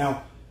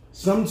 Now,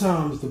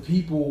 sometimes the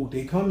people,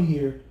 they come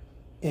here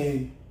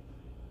and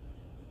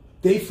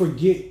they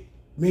forget,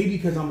 maybe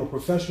because I'm a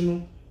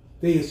professional,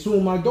 they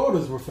assume my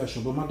daughter's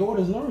professional, but my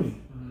daughter's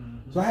learning.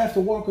 So I have to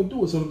walk her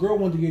through it. So the girl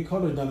wanted to get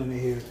color done in her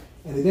hair.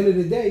 And at the end of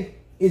the day,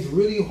 it's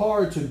really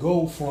hard to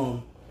go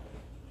from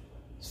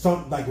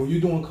like when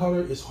you're doing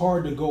color, it's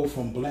hard to go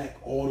from black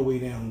all the way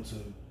down to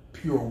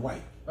pure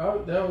white.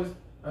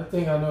 I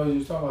think I know what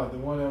you're talking about. The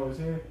one that was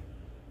here.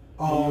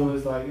 He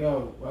was like,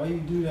 yo, why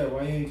you do that?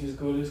 Why you ain't just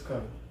go this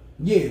color?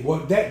 Yeah, well,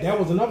 that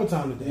was another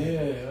time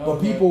today. Yeah.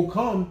 But people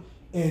come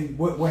and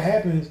what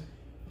happens,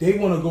 they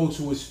want to go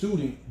to a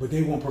student, but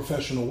they want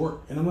professional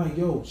work. And I'm like,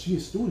 yo,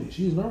 she's a student.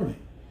 She's learning.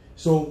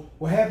 So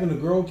what happened, the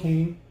girl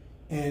came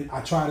and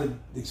I tried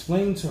to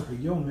explain to her,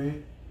 yo,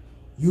 man,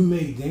 you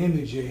may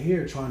damage your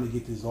hair trying to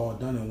get this all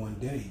done in one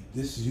day.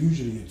 This is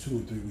usually a 2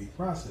 or 3 week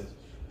process.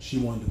 She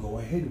wanted to go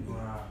ahead with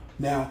it. Wow.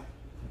 Now,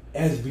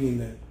 as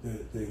being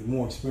the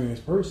more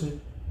experienced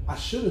person, I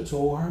should have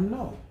told her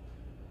no.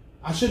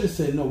 I should have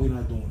said, no, we're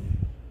not doing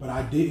it. But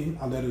I didn't.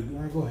 I let her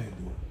go ahead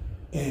and do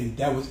it. And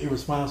that was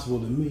irresponsible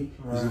to me.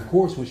 Because, of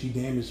course, when she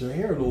damaged her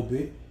hair a little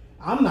bit,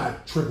 I'm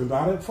not tripping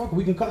about it. Fuck,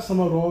 we can cut some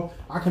of it off.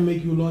 I can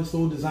make you a lunch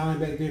little design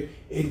back there.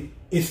 And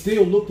it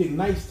still looked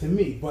nice to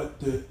me. But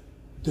the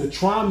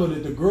trauma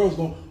that the girl's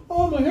going,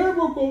 oh, my hair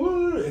broke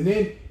over. And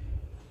then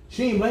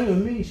she ain't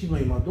blaming me. She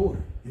blamed my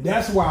daughter. And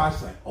that's why I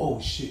was like, oh,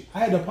 shit. I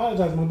had to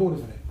apologize to my daughter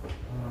for that.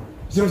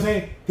 You see what I'm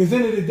saying? Because at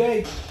the end of the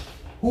day,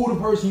 who the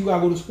person you got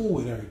to go to school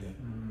with every day?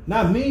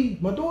 Not me,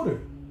 my daughter.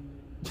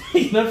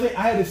 You know what I'm saying?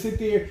 I had to sit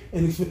there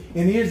and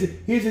here's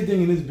the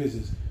thing in this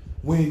business.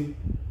 When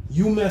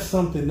you mess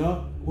something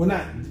up, well,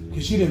 not,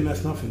 because she didn't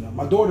mess nothing up.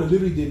 My daughter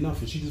literally did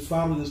nothing. She just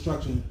followed the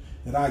instructions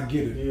that I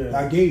gave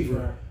her.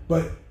 Right.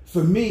 But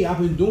for me, I've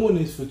been doing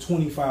this for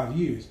 25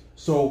 years.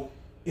 So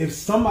if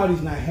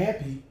somebody's not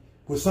happy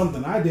with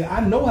something I did,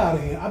 I know how to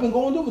handle. I've been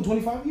going through it for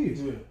 25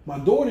 years. Yeah. My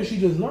daughter, she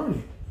just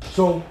learning.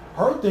 So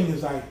her thing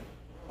is like,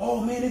 oh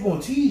man, they're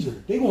gonna tease her.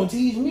 They're gonna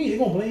tease me. They're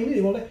gonna blame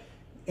me.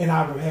 And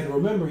I had to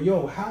remember,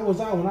 yo, how was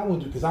I when I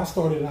went through? Because I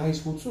started in high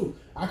school too.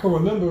 I can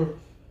remember.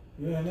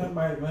 Yeah, and that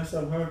might mess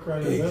up her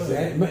credibility.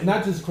 Exactly.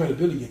 Not just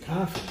credibility, your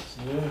confidence.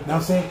 Yeah. Now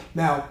I'm saying,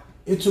 now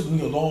it took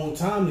me a long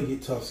time to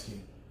get tough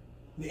skin.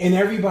 And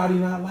everybody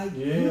not like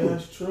you. Yeah,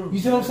 that's true. You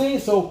see what I'm saying?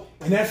 So,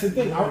 and that's the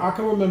thing. Yeah. I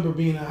can remember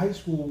being in high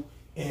school,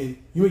 and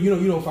you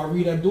know, if I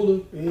read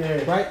Abdullah,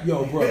 right?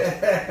 Yo, bro,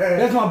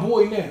 that's my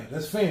boy now.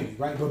 That's family,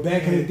 right? But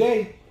back in the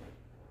day,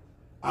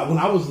 when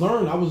I was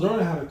learning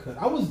how to cut.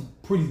 I was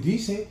pretty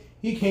decent.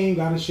 He came,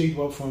 got his shape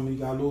up from me,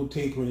 got a little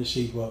taper in his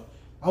shape up.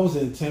 I was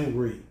in 10th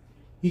grade.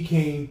 He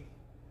came,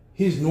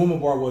 his normal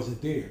bar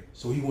wasn't there,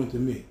 so he went to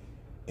me.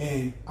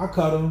 And I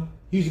cut him.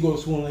 He used to go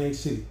to school in Atlantic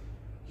City.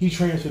 He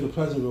transferred to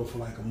Pleasantville for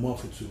like a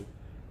month or 2.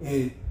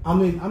 And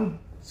I'm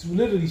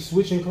literally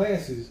switching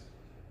classes,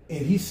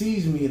 and he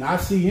sees me, and I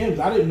see him,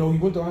 because I didn't know he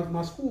went to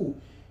my school.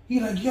 He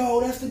like, yo,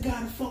 that's the guy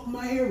that fucked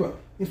my hair up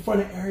in front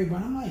of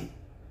everybody. I'm like,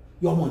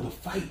 yo, I wanted to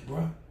fight,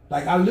 bro.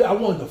 Like, I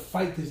wanted to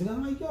fight this. And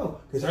I'm like, yo,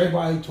 because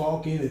everybody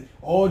talking and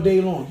all day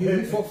long.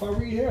 You fuck if I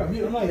read hair up.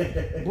 I'm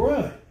like,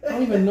 bro, I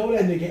don't even know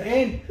that nigga.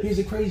 And here's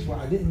the crazy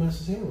part. I didn't mess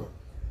his hair up.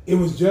 It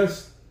was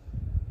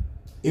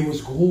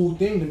a cool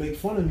thing to make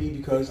fun of me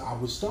because I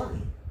was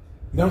starting.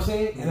 You know what I'm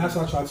saying? And that's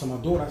what I try to tell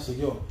my daughter. I said,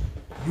 yo,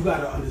 you got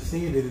to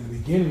understand that in the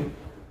beginning,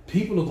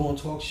 people are going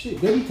to talk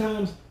shit. There be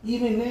times,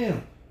 even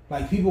now,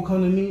 like people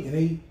come to me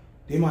and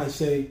they might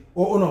say,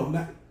 or no,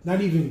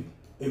 not even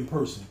in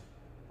person,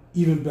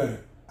 even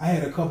better. I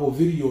had a couple of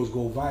videos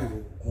go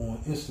viral on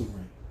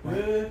Instagram.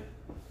 Right? Yeah.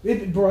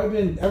 It's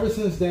been ever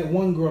since that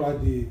one girl I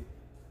did.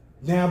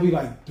 Now be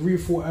like 3 or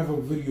 4 other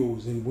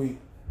videos and went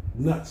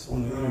nuts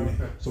on the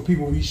internet. Okay. So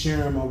people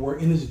resharing my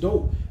work and it's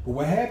dope. But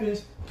what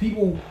happens?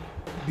 People,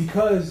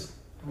 because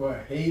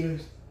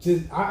haters?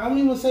 I don't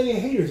even say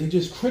they're haters. They're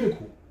just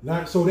critical.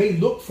 Not so they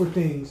look for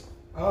things.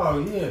 Oh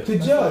yeah. To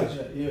judge.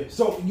 Like yeah.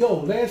 So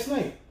last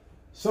night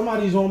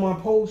somebody's on my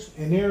post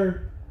and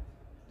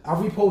I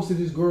reposted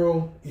this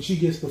girl and she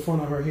gets the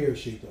front of her hair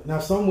shaped up. Now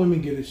some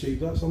women get it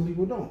shaped up, some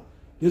people don't.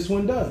 This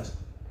one does.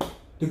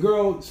 The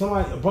girl,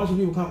 a bunch of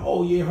people come,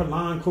 oh yeah, her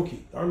line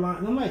crooked. Her line,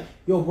 and I'm like,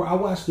 yo, bro, I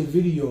watched the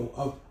video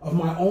of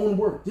my own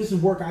work. This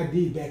is work I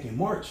did back in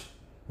March,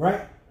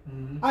 right?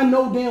 Mm-hmm. I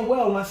know damn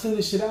well when I send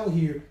this shit out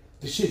here,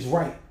 the shit's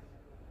right.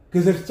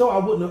 Because if so, I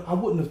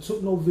wouldn't have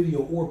took no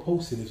video or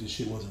posted if the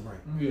shit wasn't right.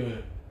 Yeah.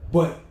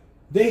 But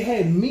they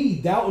had me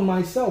doubting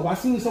myself. I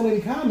seen so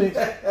many comments.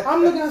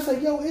 I'm looking, I was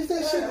like, yo, is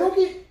that shit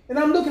crooked? And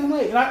I'm looking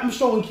like, and I'm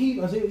showing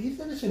Keith. I said, he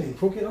said this shit ain't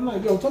crooked. I'm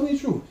like, yo, tell me the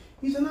truth.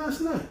 He said, no,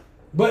 it's not.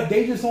 But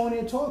they just on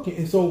there talking,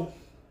 and so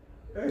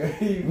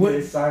what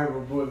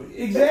cyberbully.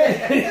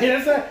 Exactly.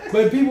 That's right.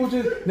 But people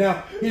just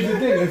now. Here's the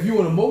thing: if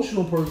you're an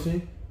emotional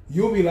person,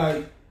 you'll be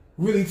like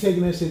really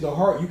taking that shit to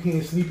heart. You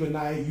can't sleep at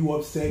night. You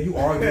upset. You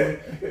arguing.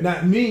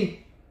 Not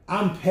me.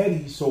 I'm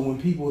petty. So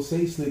when people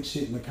say slick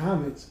shit in the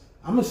comments,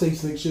 I'm gonna say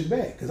slick shit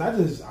back because I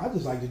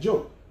just like to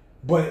joke.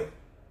 But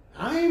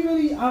I ain't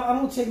really. I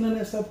don't take none of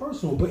that stuff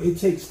personal. But it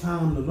takes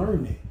time to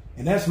learn that,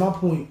 and that's my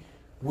point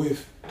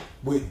with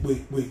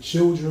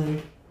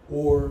children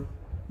or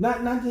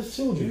not just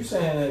children. You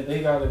saying that they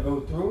gotta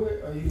go through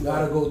it, or you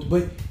gotta go?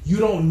 But you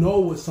don't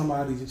know what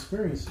somebody's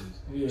experience is.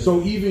 Yeah.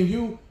 So even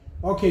you,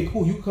 okay,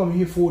 cool. You come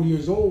here 40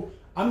 years old.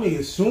 I may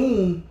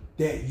assume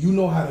that you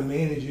know how to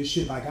manage your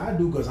shit like I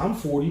do because I'm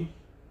 40.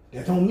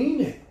 That don't mean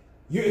that.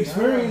 Your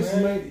experience,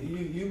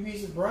 you be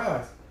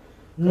surprised.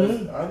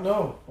 Mm-hmm. I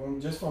know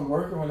from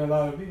working with a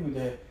lot of people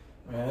that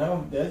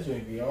that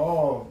joint be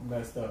all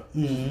messed up.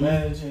 Mm-hmm. Just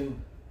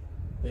managing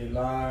their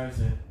lives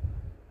and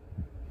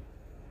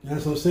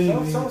that's what I'm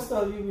saying. Some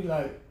stuff you be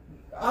like,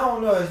 I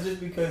don't know. It's just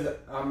because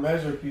I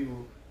measure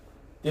people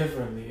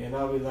differently, and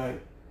I'll be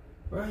like,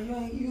 bro,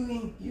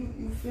 you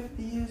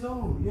 50 years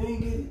old. You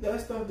ain't get that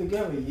stuff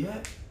together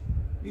yet.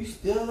 You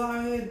still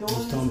out here doing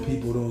this. Some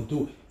people don't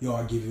do it. Yo,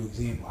 I'll give you an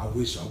example. I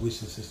wish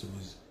the sister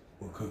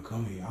could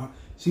come here. I've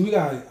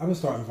been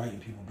starting inviting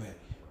people back,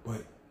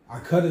 but I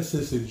cut a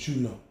sister that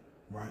you know,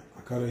 right?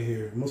 I cut her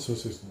hair. Most of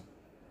her sister.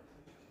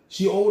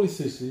 She older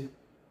sister,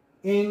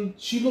 and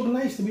she looked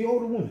nice to be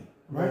older woman,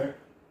 right?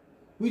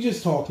 We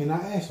just talking.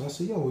 I asked her. I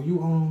said, "Yo, are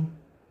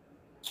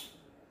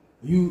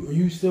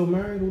you still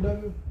married or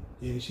whatever?"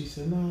 And she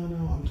said, "No,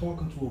 I'm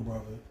talking to a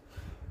brother."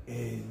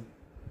 And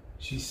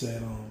she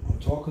said, "I'm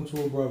talking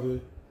to a brother,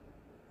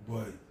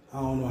 but I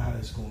don't know how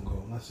it's gonna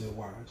go." And I said,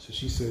 "Why?" So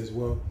she says,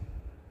 "Well,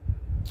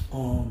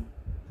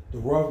 the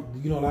brother,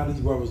 a lot of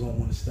these brothers don't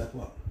want to step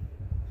up."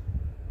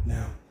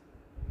 Now,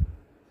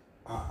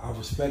 I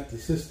respect the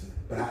sister,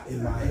 but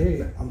in my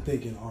head, I'm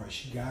thinking, all right,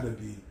 she gotta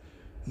be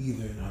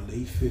either in her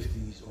late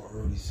 50s or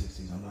early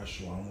 60s. I'm not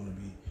sure. I don't want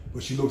to be,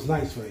 but she looks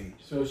nice for age.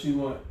 So she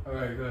want. All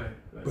right, go ahead.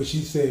 But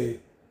she said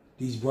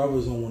these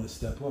brothers don't want to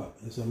step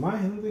up, and so in my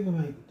head, I'm thinking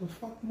like, what the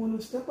fuck you want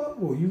to step up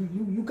for?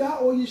 You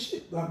got all your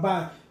shit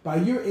by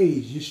your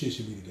age. Your shit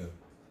should be together.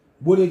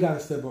 What they got to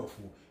step up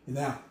for? And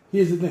now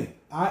here's the thing.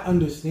 I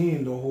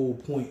understand the whole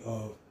point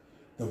of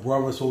the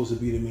brother's supposed to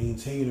be the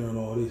maintainer and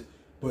all this,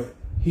 but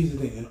here's the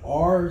thing. In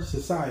our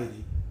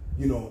society,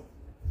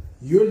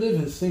 you're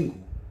living single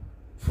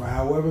for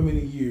however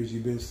many years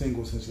you've been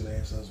single since your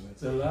last husband.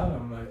 It's a lot of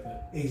them like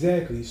that.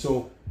 Exactly.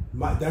 So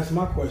that's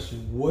my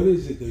question. What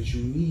is it that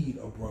you need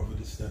a brother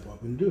to step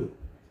up and do?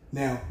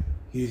 Now,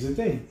 here's the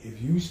thing.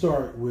 If you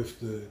start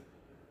with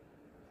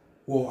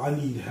I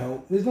need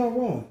help, there's nothing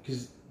wrong.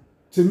 Because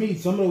to me,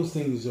 some of those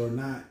things are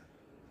not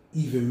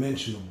even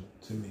mentionable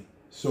to me.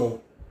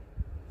 So,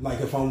 like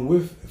if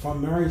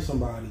I'm married to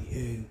somebody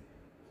and,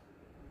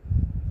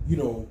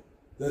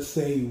 let's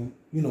say,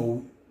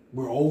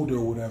 we're older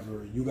or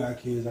whatever, you got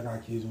kids, I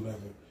got kids,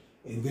 whatever,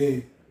 and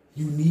then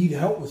you need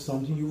help with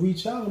something, you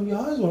reach out, I'm your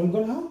husband, I'm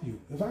going to help you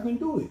if I can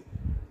do it.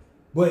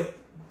 But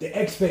the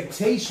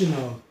expectation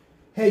of,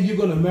 hey, you're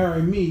going to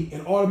marry me,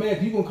 and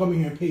automatically you're going to come in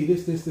here and pay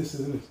this,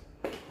 and this.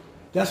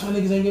 That's why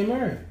niggas ain't get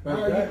married.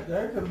 But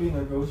that could be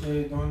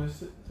negotiated during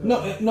this.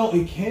 No,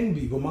 it can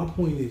be, but my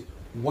point is,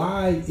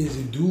 why is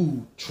a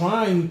dude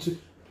trying to...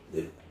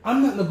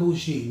 I'm not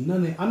negotiating none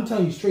of that. I'm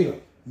telling you straight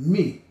up,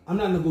 I'm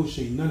not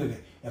negotiating none of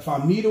that. If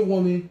I meet a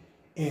woman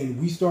and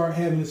we start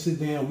having to sit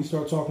down, we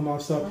start talking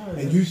about stuff,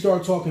 and you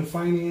start talking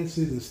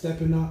finances and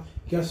stepping up,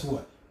 guess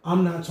what?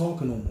 I'm not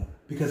talking no more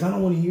because I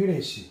don't want to hear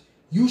that shit.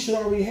 You should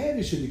already have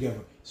your shit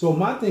together. So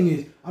my thing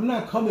is, I'm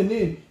not coming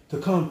in to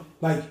come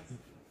like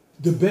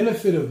the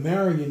benefit of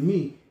marrying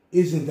me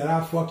isn't that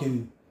I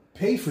fucking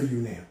pay for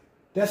you now.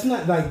 That's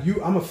not like you.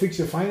 I'm gonna fix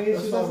your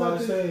finances. That's what I'm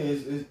saying.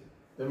 Is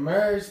the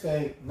marriage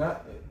thing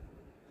not?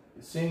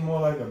 It seems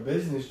more like a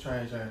business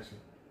transaction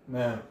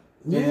now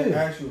than an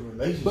actual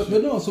relationship.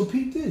 But no. So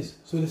peep this.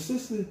 So the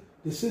sister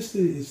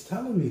is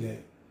telling me that,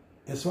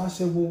 and so I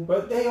said, well,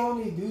 but they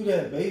only do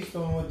that based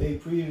on what they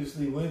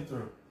previously went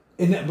through.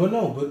 And that,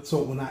 but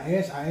so when I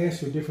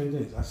asked her different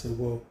things.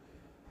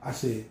 I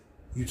said,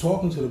 you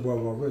talking to the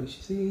brother already?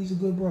 She said, yeah, he's a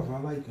good brother. I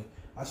like him.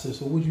 I said,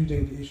 so what do you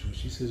think the issue is?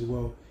 She says,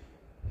 well,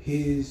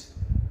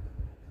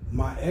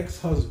 my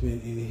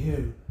ex-husband and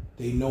him,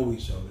 they know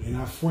each other. And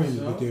our friends,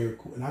 but they're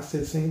cool. And I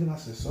said the same thing. I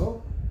said,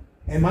 so?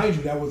 And mind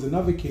you, that was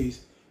another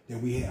case that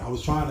we had. I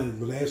was trying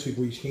to, last week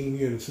when she came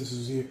here and the sisters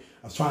was here,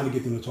 I was trying to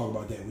get them to talk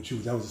about that with you.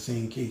 That was the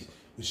same case,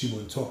 but she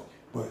wouldn't talk.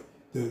 But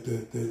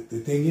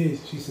the thing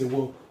is, she said,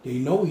 well, they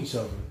know each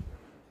other.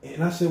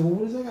 And I said, well,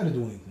 what does that got to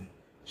do with anything?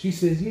 She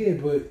says, yeah,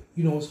 but,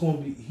 it's going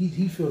to be,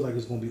 he feels like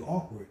it's going to be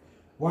awkward.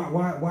 Why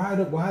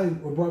are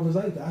brothers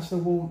like that? I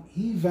said, well,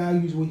 he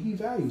values what he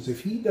values.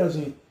 If he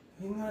doesn't...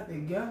 He's not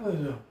together,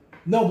 though.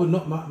 No, but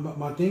no,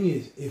 my thing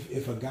is,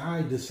 if a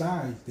guy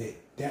decides that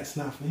that's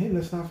not for him,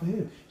 that's not for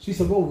him. She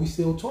said, well, we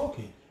still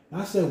talking. And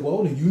I said,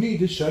 well, then you need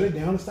to shut it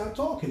down and stop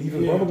talking.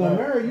 Either brother going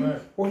to marry you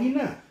or he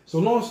not. So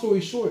long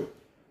story short,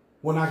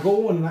 when I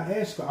go on and I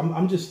ask her,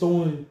 I'm just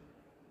throwing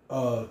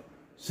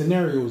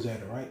scenarios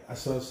at her, right? I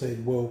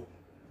said, well,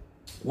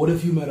 what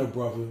if you met a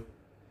brother?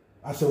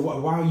 I said,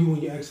 why you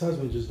and your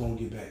ex-husband just don't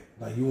get back?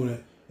 Like you wanna,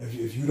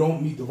 if you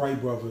don't meet the right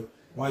brother,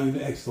 why you and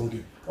the ex don't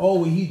get? Oh,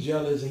 well, he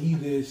jealous and he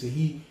this and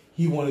he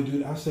want to do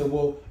that. I said,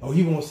 well,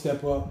 he won't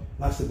step up.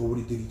 And I said, but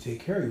did he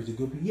take care of you? Was it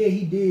good? Yeah,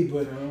 he did,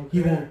 but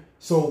he won't.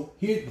 So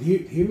hear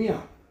me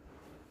out.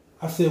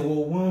 I said,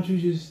 well, why don't you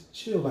just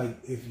chill? Like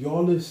if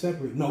y'all live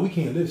separate, no, we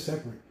can't live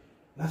separate.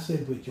 And I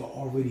said, but y'all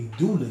already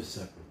do live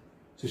separate.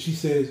 So she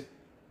says,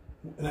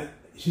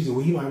 she said,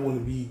 well, he might want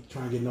to be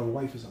trying to get another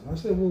wife or something. I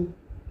said, well,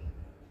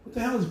 what the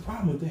hell is the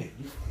problem with that?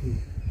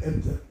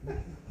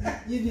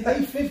 You're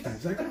late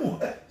 50s. Like, come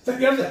on.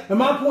 And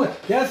my point,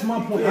 that's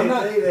my point. I'm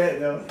not say that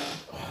though.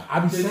 I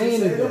be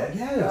saying it though.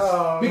 Yes.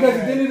 Oh, because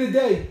at the end of the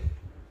day,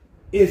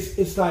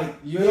 it's like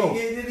you ain't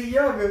getting any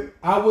younger.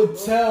 I would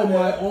tell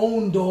my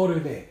own daughter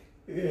that.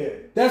 Yeah.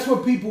 That's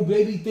what people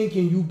they be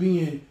thinking you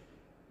being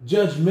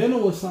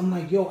judgmental or something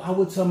like, yo, I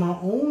would tell my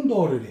own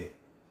daughter that.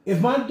 If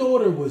my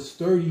daughter was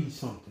 30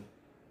 something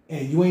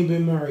and you ain't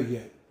been married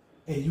yet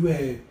and you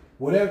had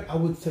whatever, I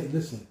would say,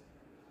 listen,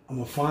 I'm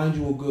gonna find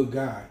you a good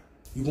guy.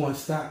 You're gonna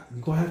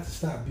have to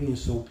stop being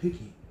so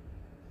picky.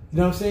 You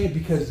know what I'm saying?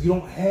 Because you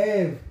don't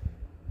have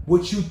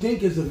what you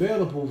think is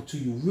available to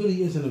you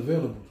really isn't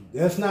available to you.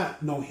 That's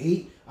not no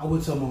hate. I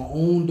would tell my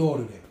own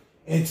daughter that.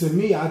 And to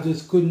me, I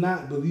just could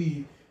not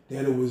believe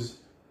that it was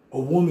a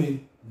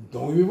woman.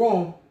 Don't get me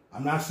wrong.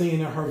 I'm not saying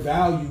that her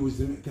value is,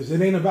 because it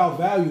ain't about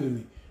value to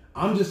me.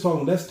 I'm just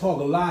talking, let's talk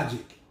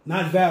logic,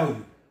 not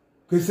value.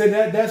 Because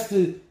that's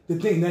the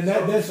thing.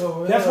 That's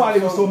why they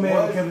were so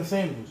mad at Kevin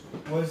Samuels.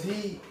 Was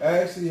he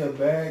actually a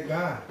bad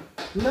guy?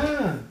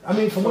 Nah. I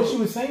mean, from what she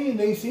was saying,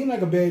 they seemed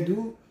like a bad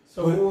dude.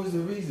 So what was the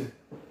reason?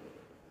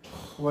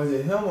 Was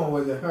it him or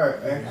was it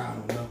her? Actually? I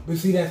don't know. But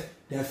see, that's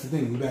the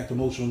thing. We back to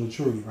emotional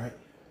maturity, right?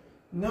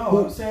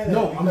 No, I'm saying that.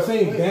 No, I'm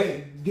saying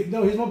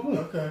here's my point.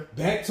 Okay.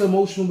 Back to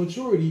emotional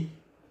maturity.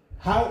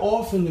 How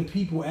often do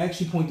people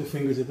actually point the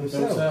fingers at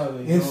themselves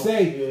and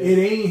say it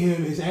ain't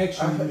him, it's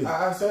actually me?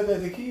 I said that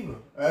to Kiva.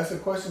 That's a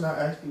question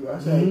I asked you. I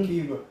said,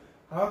 Kiva,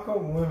 how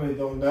come women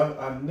don't never?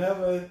 I've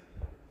never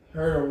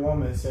heard a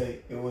woman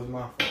say it was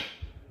my fault.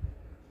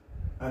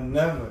 I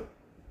never,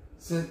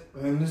 since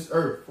in this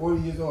earth,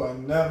 40 years old, I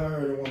never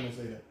heard a woman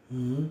say that.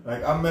 Mm-hmm.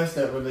 Like I messed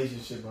that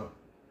relationship up.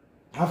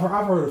 I've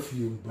heard a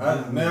few. But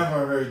I've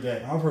never heard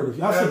that. I've heard a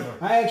few.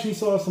 I actually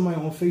saw somebody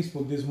on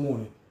Facebook this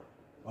morning.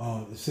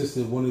 One of the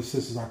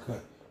sisters I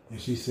cut, and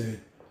she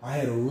said, I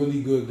had a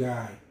really good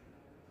guy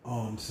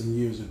some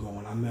years ago,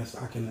 and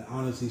I can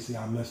honestly say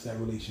I messed that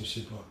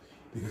relationship up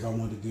because I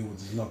wanted to deal with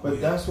this knucklehead.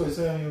 But that's what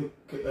Samuel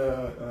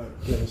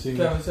Kevin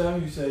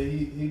Samuel said.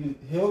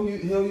 He'll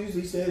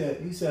usually say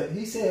that. He said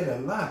it a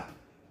lot.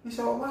 He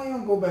said, well, why you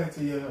don't go back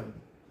to your husband?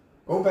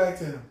 Go back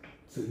to him.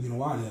 So, you know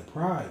why? That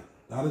pride.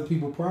 A lot of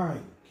people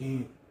pride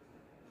can't.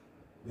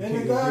 And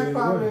the guy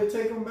probably will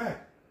take him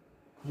back.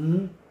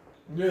 Mm-hmm.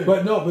 Yeah.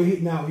 But now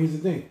here's the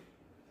thing.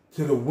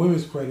 To the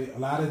women's credit, a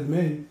lot of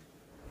men,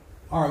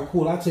 all right,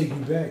 cool, I'll take you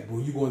back, but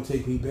you going to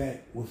take me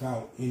back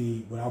without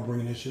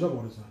bringing that shit up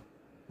all the time,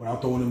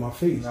 without throwing it in my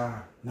face.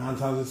 Nah. 9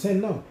 times out of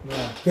 10, no.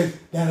 Nah. Because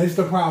that's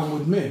the problem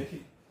with men.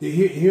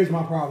 Here's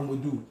my problem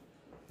with dudes.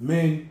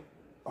 Men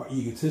are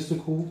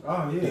egotistical.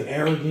 Oh, yeah. They're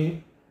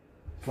arrogant.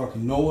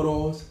 Fucking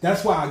know-it-alls.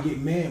 That's why I get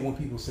mad when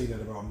people say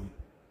that about me.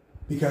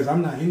 Because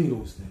I'm not any of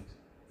those things.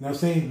 You know what I'm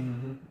saying?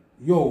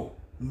 Mm-hmm. Yo,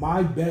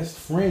 my best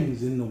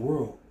friends in the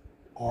world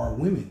are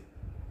women.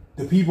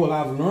 The people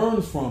I've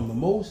learned from the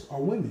most are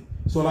women.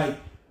 So like,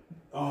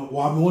 I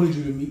wanted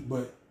you to meet,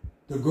 but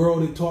the girl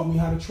that taught me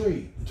how to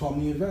trade and taught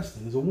me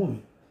investing is a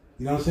woman.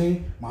 You know what I'm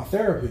saying? My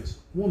therapist,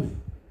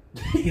 woman.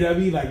 You know what I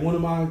mean? Like one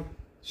of my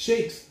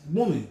sheikhs,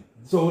 woman.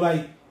 So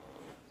like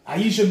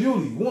Aisha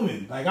Beauty,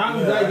 woman. Like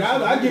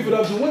I give it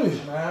up to women.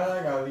 Man,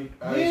 I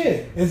gotta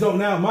yeah. And so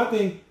now my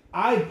thing,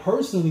 I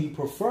personally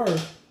prefer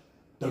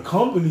the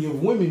company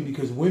of women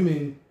because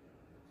women,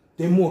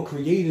 they're more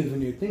creative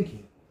in their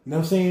thinking. You know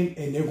what I'm saying?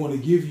 And they're going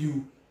to give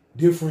you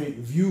different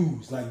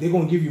views. Like they're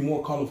going to give you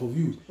more colorful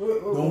views.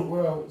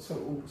 Well,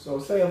 so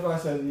say if I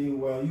said to you,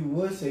 well, you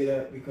would say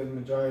that because the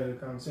majority of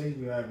the conversations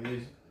you have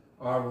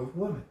are with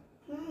women.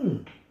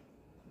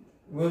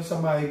 What if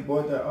somebody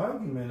brought that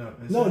argument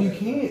up? No, you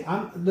can't.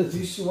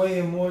 You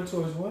swaying more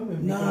towards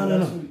women.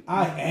 No.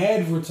 I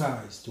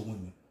advertise to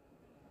women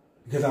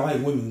because I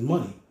like women's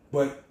money.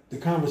 But the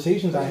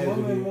conversations I have with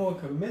women more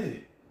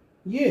committed.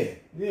 Yeah.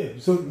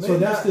 So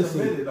that's just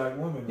committed like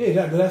women.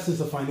 Yeah, but that's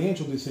just a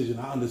financial decision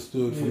I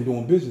understood from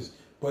doing business.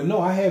 But no,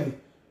 I have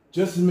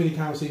just as many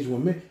conversations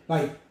with men.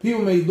 Like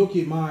people may look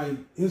at my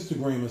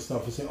Instagram and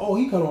stuff and say, "Oh,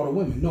 he cut all the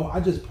women." No, I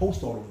just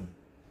post all the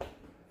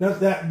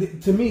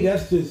women. To me,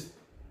 that's just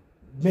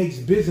makes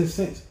business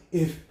sense.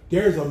 If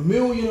there's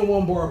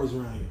 1,000,001 barbers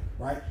around here,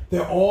 right?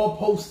 They're all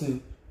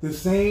posting the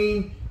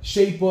same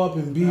shape up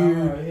and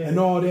beard and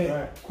all that.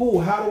 Right. Cool.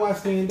 How do I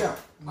stand out?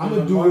 I'm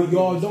gonna do what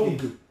y'all don't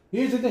do.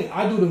 Here's the thing.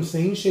 I do them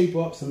same shape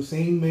ups, some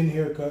same men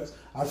haircuts.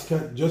 I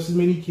cut just as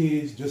many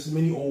kids, just as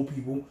many old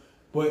people.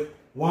 But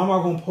why am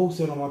I gonna post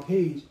that on my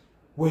page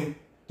when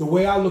the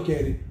way I look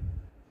at it,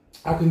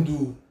 I can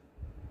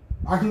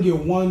get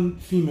one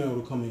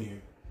female to come in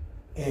here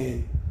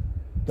and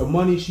the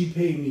money she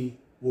paid me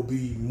will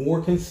be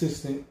more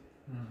consistent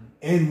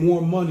and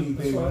more money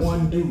than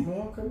one dude.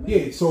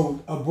 Yeah,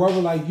 so a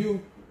brother like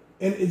you,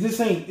 and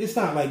it's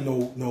not like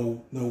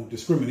no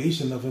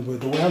discrimination, nothing, but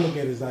the way I look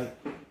at it is like,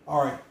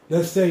 all right,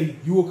 let's say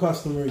you a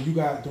customer, you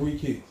got 3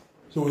 kids.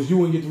 So it's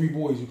you and your 3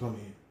 boys you come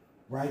in,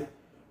 right?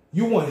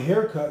 You want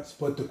haircuts,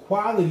 but the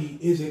quality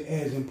isn't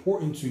as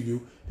important to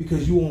you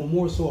because you want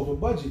more so of a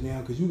budget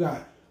now because you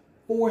got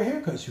 4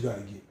 haircuts you got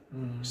to get.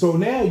 So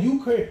now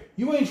you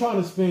ain't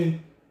trying to spend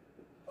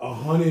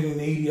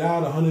 $180,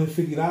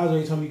 $150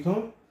 every time you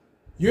come.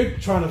 You're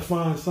trying to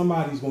find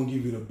somebody who's going to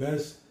give you the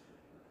best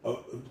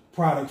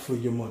product for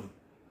your money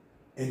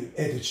and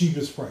at the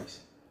cheapest price.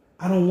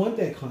 I don't want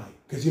that client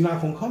because you're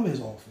not going to come as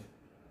often.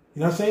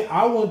 You know what I'm saying?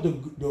 I want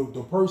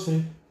the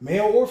person,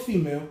 male or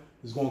female,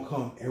 is going to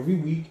come every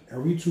week,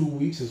 every 2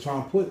 weeks, and try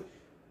and put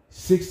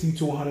 $60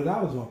 to $100 in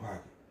my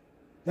pocket.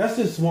 That's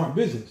just smart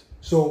business.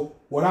 So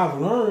what I've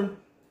learned,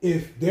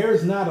 if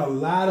there's not a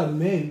lot of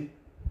men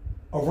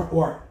around,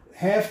 or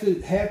half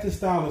the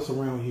stylists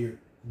around here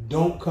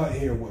don't cut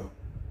hair well.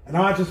 And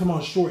I'm not just talking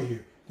about short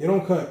hair. They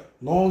don't cut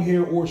long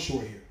hair or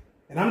short hair.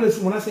 And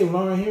when I say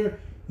long hair,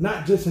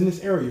 not just in this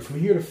area, from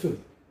here to Philly,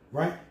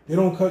 right? They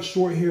don't cut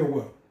short hair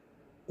well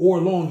or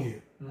long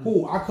hair.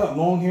 Cool. I cut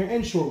long hair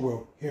and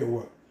short hair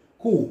well.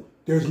 Cool.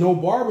 There's no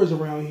barbers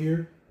around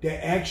here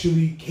that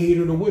actually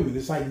cater to women.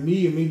 It's like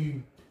me and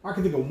maybe I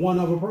can think of one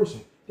other person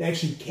that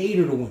actually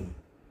cater to women.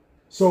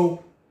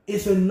 So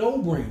it's a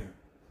no-brainer.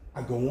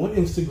 I go on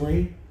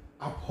Instagram.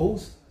 I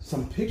post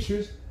some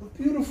pictures of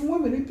beautiful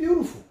women. They're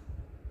beautiful.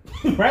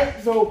 Right?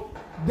 So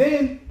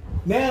then,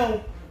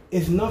 now,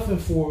 it's nothing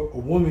for a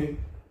woman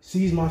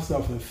sees my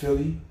stuff in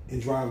Philly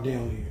and drive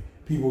down here.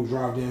 People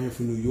drive down here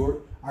from New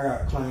York. I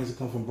got clients that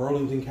come from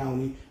Burlington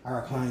County. I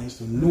got clients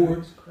from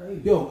Newark.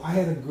 Yo, I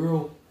had a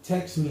girl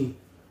text me.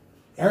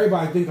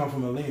 Everybody think I'm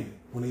from Atlanta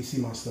when they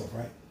see my stuff,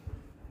 right?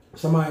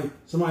 Somebody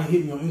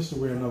hit me on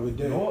Instagram the other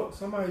day.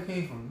 Somebody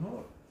came from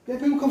Newark. Yeah,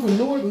 people come from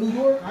Newark, New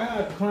York. I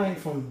got a client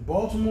from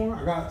Baltimore.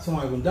 I got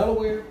somebody from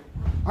Delaware.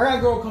 I got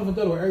a girl come from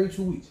Delaware every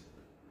 2 weeks,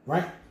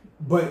 right?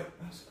 But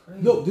that's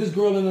crazy. Yo, this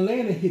girl in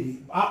Atlanta hit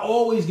me. I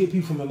always get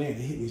people from Atlanta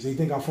hit me. So they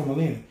think I'm from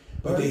Atlanta,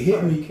 but they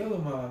hit me. Kill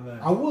them out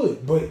there. I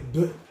would, but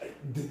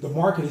the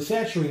market is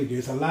saturated.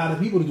 There's a lot of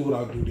people to do what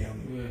I do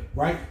down there,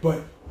 right?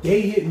 But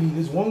they hit me.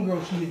 This one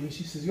girl, she hit me.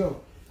 She says,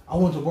 "Yo, I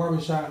went to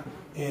Barbershop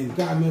and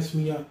God messed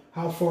me up.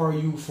 How far are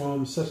you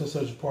from such and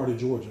such a part of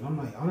Georgia?" And I'm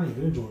like, "I'm not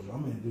even in Georgia.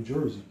 I'm in New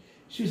Jersey."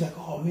 She was like,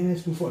 "Oh man,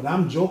 that's too far." And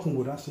I'm joking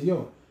with her. I said,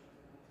 "Yo,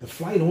 the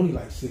flight only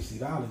like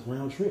 $60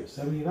 round trip,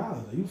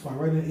 $70. Like, you fly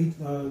right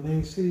in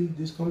main city.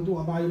 Just come through.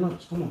 I'll buy you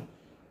lunch. Come on."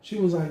 She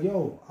was like,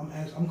 "Yo,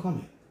 I'm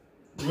coming."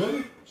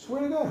 Really?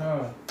 Swear to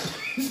God.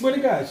 Swear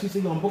to God. She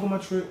said, "Yo, I'm booking my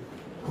trip.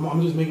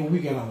 I'm just making a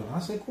weekend out of it." I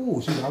said,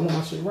 "Cool." She said, "I want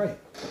my shit right."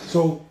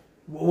 So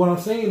what I'm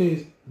saying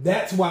is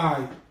that's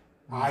why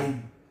I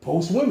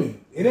post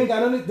women. It ain't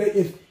got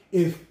nothing.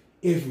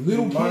 If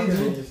little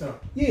kids,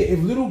 if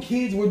little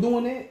kids were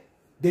doing that,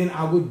 then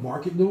I would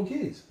market little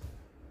kids.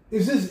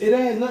 It's just, it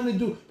has nothing to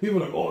do. People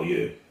are like, "Oh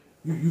yeah,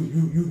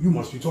 you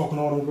must be talking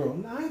to all them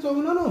girls." Nah, I ain't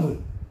talking to none of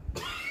them.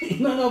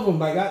 None of them.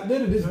 Like I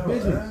literally this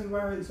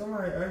business.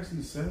 Somebody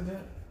actually said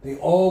that. They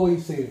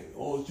always say that.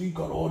 "Oh, she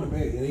cut all the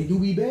bad," and they do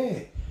be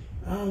bad.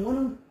 I don't want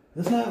them.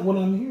 That's not what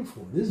I'm here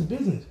for. This is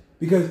business.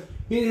 Because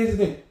here's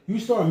the thing: you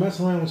start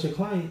messing around with your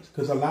clients,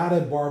 because a lot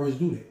of barbers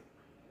do that.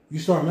 You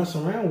start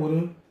messing around with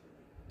them,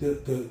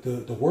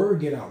 the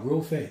word get out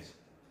real fast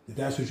that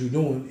that's what you're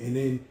doing, and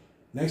then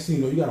next thing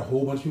you know, you got a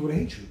whole bunch of people that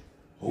hate you.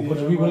 whole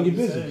bunch of people in your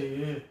business.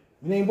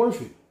 It ain't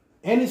worth it,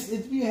 and it's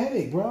be a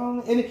headache,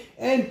 bro.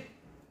 And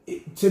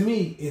to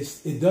me,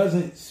 it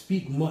doesn't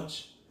speak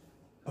much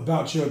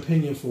about your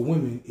opinion for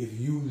women if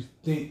you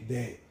think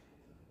that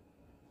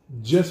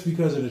just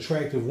because an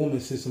attractive woman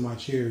sits in my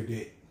chair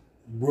that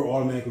we're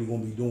automatically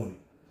going to be doing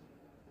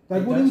it.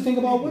 Like, what do you think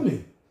about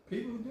women?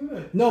 People do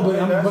that. No, but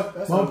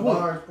that's my a point.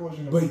 large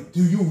portion of but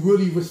do you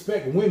really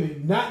respect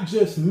women? Not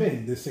just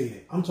men that say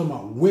that. I'm talking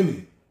about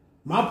women.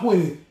 My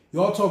point is,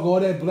 y'all talk all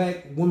that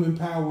black woman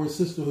power,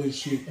 sisterhood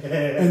shit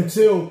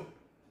until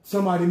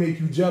somebody make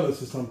you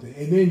jealous or something,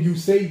 and then you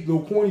say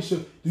little corny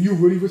shit. Do you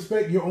really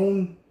respect your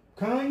own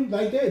kind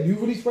like that? Do you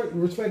really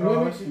respect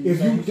women?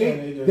 If you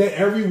think that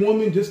every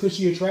woman, just because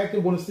she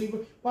attractive, want to sleep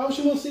with, why would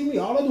she want to see me?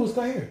 All I do is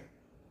cut hair.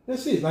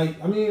 That's it.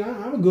 Like, I mean,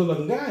 I'm a good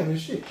looking guy and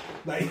shit.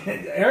 Like,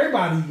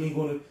 everybody ain't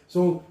gonna.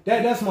 So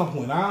that's my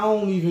point. I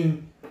don't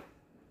even.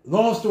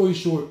 Long story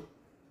short,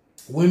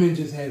 women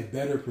just have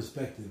better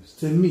perspectives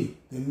to me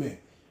than men.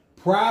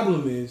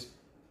 Problem is,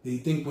 they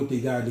think with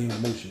their goddamn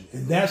emotion,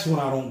 and that's when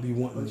I don't be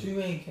wanting. But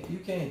you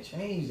can't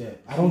change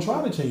that. I don't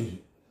try to change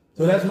it.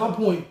 So that's my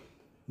point.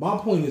 My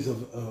point is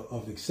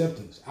of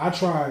acceptance. I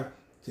try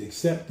to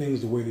accept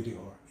things the way that they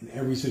are in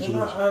every situation.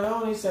 I'm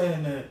only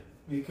saying that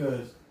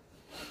because,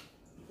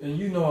 and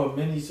you know,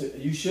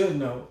 you should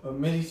know of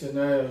many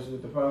scenarios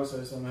with the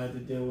Prophet had to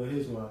deal with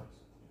his wives.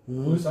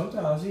 Mm-hmm. But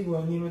sometimes he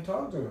wouldn't even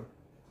talk to her.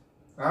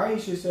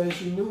 Aisha said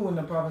she knew when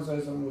the Prophet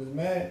was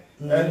mad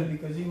at him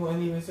because he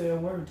wouldn't even say a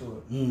word to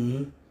her.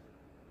 Mm-hmm.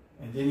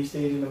 And then he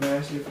stayed in the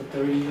masjid for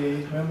 30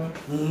 days, remember?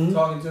 Mm-hmm.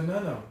 Talking to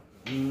none of them.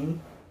 Mm-hmm.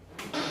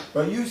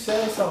 But you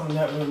said something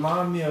that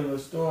reminded me of a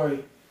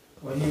story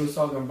when he was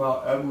talking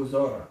about Abu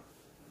Zora.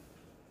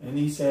 And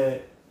he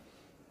said,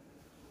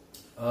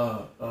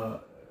 it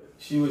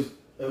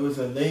was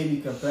a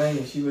lady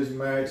companion. She was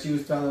married. She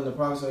was telling the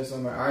Prophet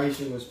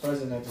Aisha was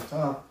present at the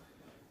time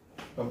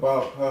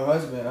about her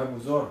husband, Abu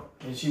Zora.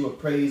 And she would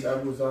praise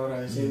Abu Zora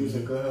and say he was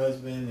a good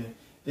husband. And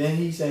then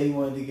he said he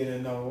wanted to get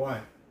another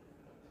wife.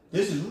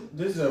 This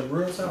is a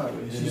real time.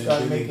 And she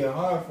started making it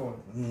hard for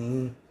him.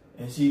 Mm-hmm.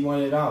 And she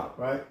wanted out,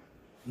 right?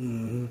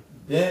 Mm-hmm.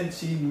 Then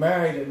she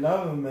married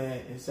another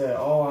man and said,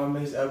 "Oh, I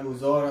miss Abu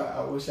Zora.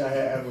 I wish I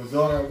had Abu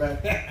Zora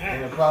back."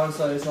 And the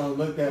Prophet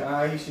looked at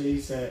Aisha.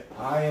 He said,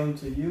 "I am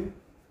to you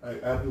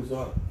like Abu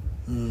Zora."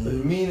 Mm-hmm. So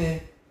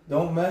meaning,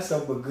 don't mess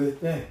up a good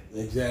thing.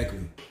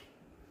 Exactly.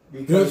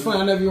 Because you know, it's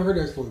funny. I never even heard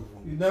that story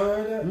before. You never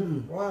heard that?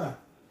 Mm-mm. Why?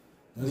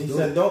 He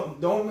said,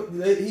 "Don't."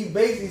 He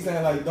basically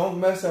saying like, "Don't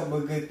mess up a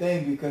good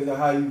thing because of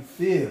how you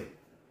feel."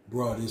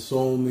 Bro, there's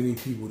so many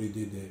people that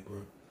did that,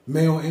 bro.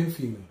 Male and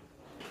female.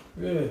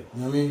 Yeah. You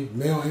know what I mean?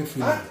 Male and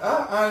female.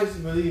 I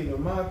honestly believe,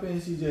 in my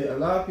opinion, CJ, a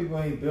lot of people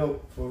ain't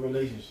built for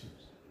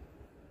relationships.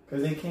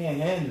 Because they can't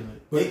handle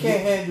it. They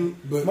can't handle...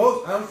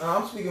 most.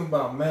 I'm speaking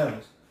about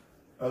males.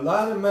 A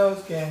lot of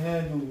males can't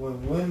handle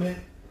when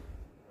women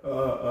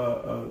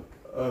go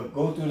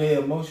through their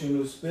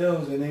emotional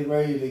spills and they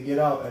ready to get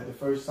out at the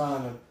first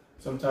sign of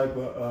some type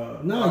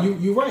of... No,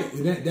 you're right.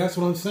 And that's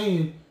what I'm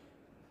saying.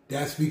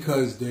 That's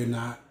because they're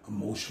not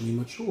emotionally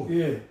mature.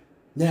 Yeah.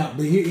 Now,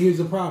 but here's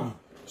the problem.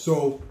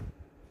 So,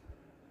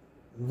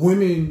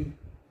 women,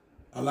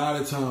 a lot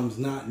of times,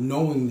 not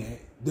knowing that,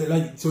 they're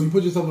like, so you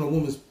put yourself in a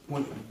woman's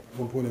point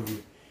of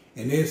view,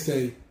 and they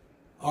say,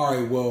 "All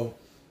right, well,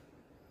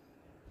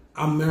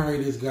 I'm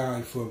marrying this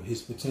guy for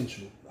his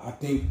potential. I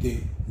think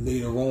that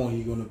later on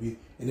he's gonna be,"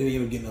 and then they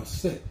end up getting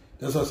upset.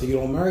 That's why I say you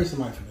don't marry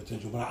somebody for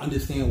potential, but I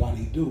understand why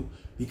they do,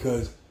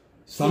 because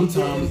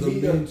sometimes the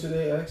men to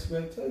their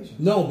expectations.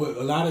 No, but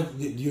a lot of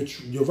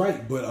you're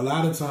right, but a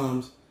lot of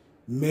times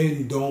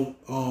men don't.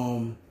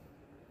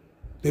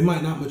 They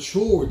might not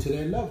mature to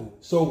that level.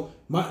 So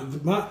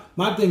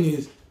my thing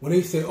is when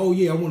they say, "Oh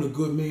yeah, I want a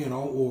good man,"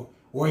 or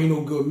ain't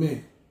no good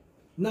men.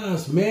 Nah,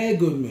 it's mad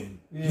good men.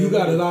 Yeah, you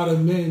got a lot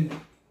of men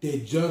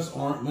that just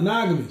aren't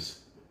monogamous.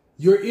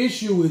 Your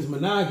issue is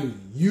monogamy.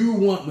 You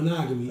want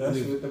monogamy. That's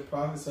what the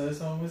Prophet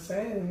was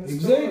saying.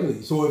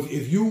 Exactly. So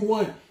if you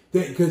want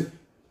that, because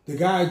the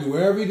guy do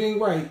everything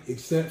right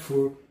except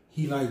for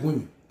he like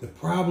women. The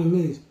problem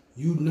is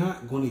you're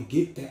not going to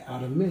get that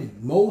out of men.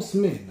 Most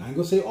men, I ain't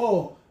going to say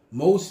all,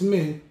 most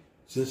men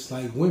just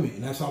like women.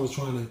 And that's what I was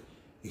trying to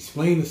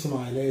explain to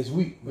somebody last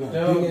week. We had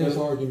a big ass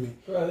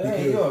argument. Bro,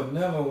 you'll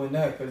never win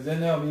that, because then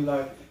they'll be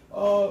like,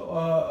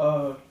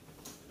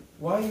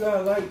 why you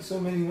gotta like so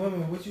many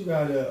women? What, you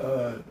got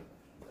a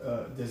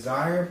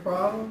desire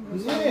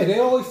problem? Yeah, they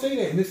always say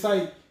that. And it's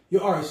like,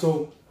 alright,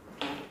 so...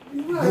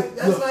 Right.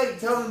 That's like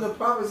telling the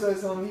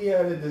Prophet he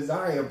had a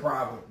desire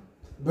problem.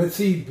 But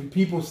see,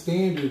 people's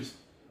standards...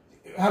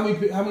 How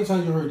many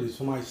times you heard this?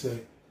 Somebody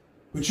say,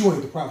 "But you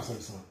ain't the Prophet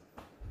son."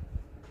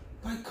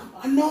 Like, come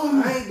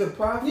on, I ain't the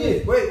Prophet.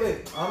 Yeah.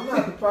 Wait, I'm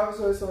not the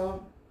Prophet son.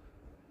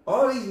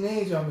 All these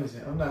names y'all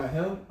missing. I'm not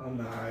him. I'm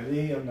not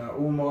Ali. I'm not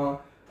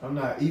Umar. I'm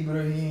not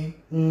Ibrahim.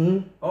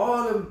 Mm-hmm.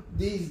 All of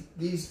these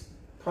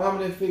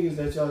prominent figures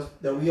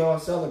that we all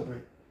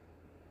celebrate.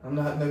 I'm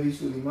not Nabi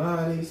Sulaiman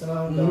alayhi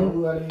salam. Dawood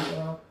alayhi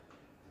salam.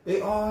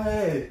 They all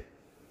had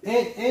But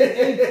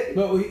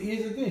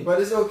here's the thing.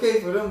 But it's okay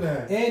for them to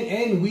have.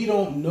 And we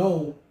don't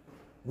know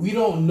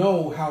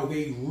how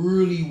they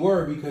really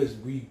were because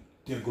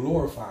they're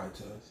glorified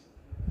to us.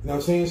 You know what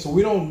I'm saying? So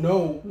we don't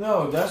know.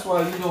 No, that's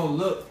why you don't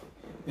look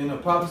in the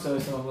Prophet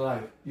sallallahu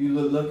life. You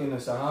look in the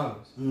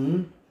Sahabas.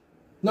 Mm-hmm.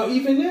 No,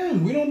 even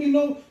them. We don't be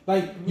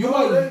like you no,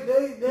 might.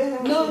 They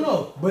have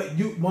No. But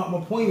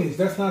my point is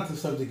that's not the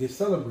stuff that gets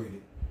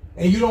celebrated,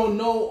 and you don't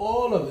know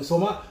all of it. So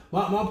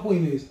my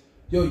point is,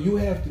 yo, you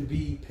have to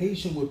be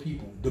patient with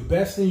people. The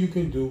best thing you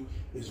can do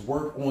is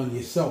work on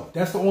yourself.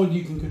 That's the only thing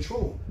you can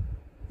control.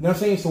 You know what I'm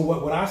saying? So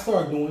what I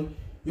start doing,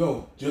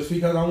 yo, just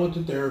because I went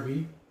to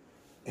therapy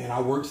and I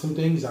worked some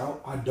things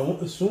out, I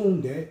don't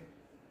assume that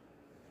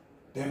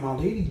my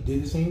lady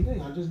did the same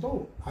thing. I just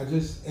don't.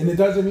 And it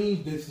doesn't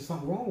mean there's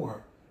something wrong with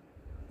her.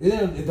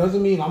 It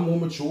doesn't mean I'm more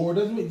mature.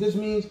 It just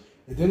means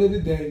at the end of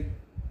the day,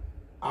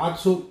 I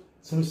took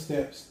some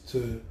steps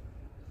to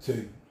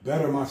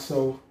better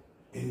myself,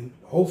 and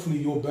hopefully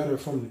you're better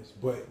from this.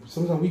 But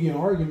sometimes we get in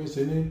arguments,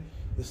 and then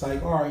it's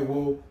like, all right,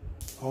 well,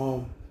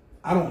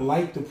 I don't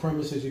like the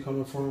premise that you're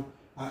coming from.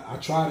 I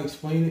try to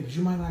explain it, but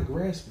you might not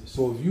grasp it.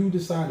 So if you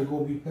decide to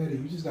go be petty,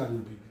 you just got to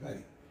be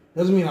petty.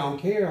 Doesn't mean I don't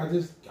care. I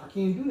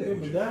can't do that.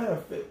 Yeah,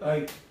 but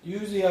like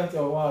usually after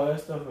a while,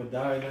 that stuff will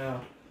die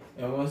down,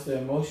 and once the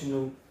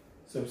emotional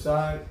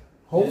subside,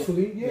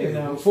 hopefully,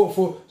 yeah.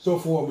 For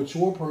a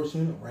mature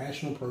person, a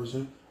rational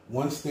person,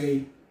 once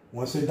it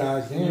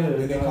dies down,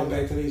 then they come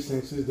back to their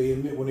senses. They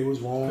admit when they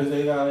was wrong because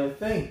they gotta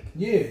think.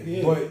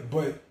 Yeah.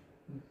 But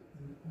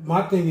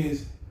my thing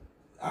is,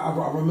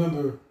 I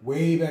remember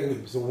way back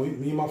in the, so when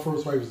me and my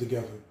first wife was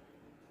together,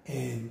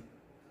 and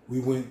we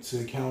went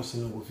to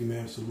counseling with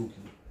Imam Saluki,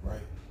 right?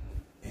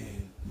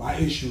 And my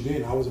issue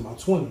then, I was in my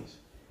 20s,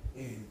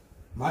 and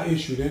my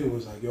issue then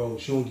was like, yo,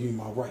 she don't give me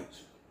my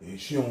rights, and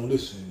she don't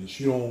listen,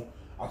 and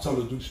I tell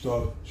her to do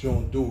stuff, she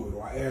don't do it,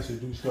 or I ask her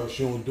to do stuff,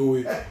 she don't do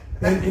it.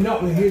 And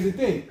here's the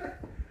thing,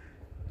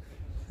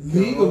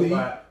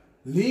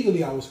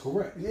 legally I was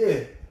correct.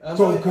 Yeah.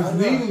 So because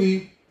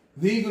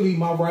legally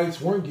my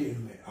rights weren't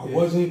getting met. I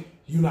wasn't,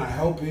 you not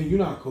helping, you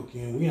not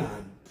cooking, we not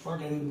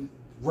fucking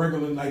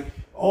regular, like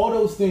all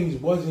those things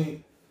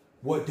wasn't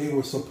what they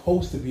were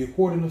supposed to be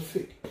according to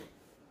fiqh.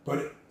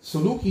 But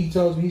Saluki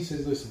tells me, he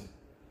says, listen,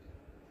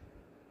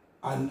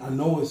 I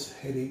know it's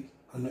headache.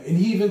 And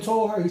he even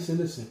told her, he said,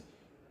 listen,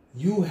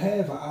 you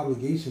have an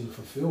obligation to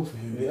fulfill for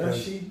him. Yeah,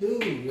 she do.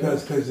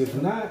 Because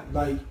if not,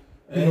 like,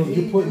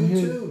 you're putting him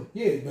too.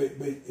 Yeah, but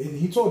and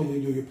he told me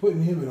you're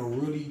putting him in a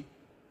really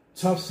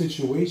tough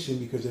situation,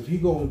 because if he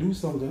go and do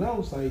something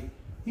else, like,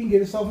 he can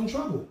get himself in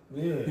trouble.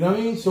 Yeah. You know what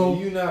I mean? So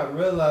you not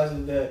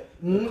realizing that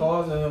the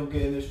cause of him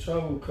getting this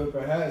trouble could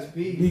perhaps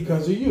be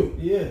because of you.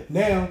 Yeah.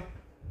 Now,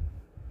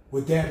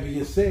 with that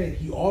being said,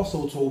 he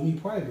also told me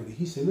privately,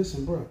 he said,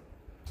 listen, bro,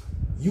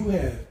 you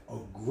have a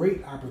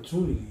great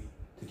opportunity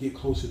to get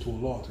closer to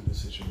Allah through this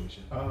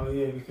situation. Oh,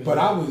 yeah. Because but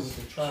I was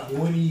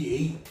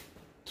 28,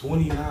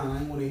 29, I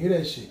didn't want to hear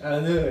that shit. I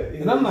knew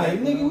it. And I'm like,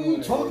 nigga, what are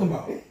you talking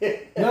about? You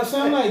know what I'm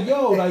saying? I'm like,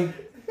 yo, like,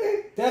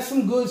 that's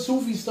some good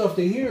Sufi stuff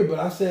to hear, but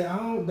I said, I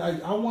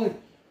want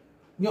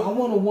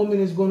a woman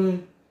that's gonna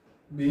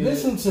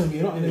listen to me,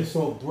 And then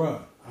so, bruh,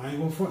 I ain't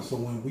gonna front. So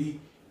when me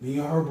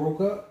and her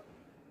broke up,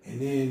 and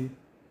then,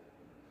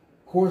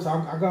 of course,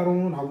 I got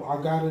on,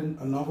 I got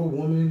another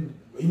woman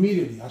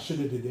immediately. I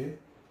shouldn't have did that.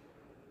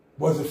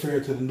 Wasn't fair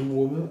to the new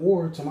woman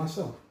or to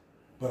myself.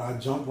 But I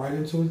jumped right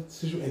into a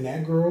situation, and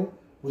that girl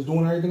was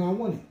doing everything I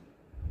wanted.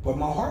 But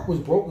my heart was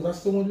broke because I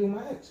still wanted to be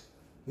with my ex.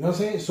 You know what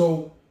I'm saying?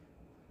 So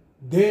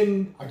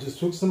then I just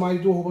took somebody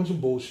to do a whole bunch of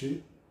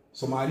bullshit.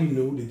 Somebody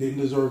knew they didn't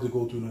deserve to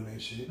go through none of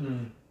that shit.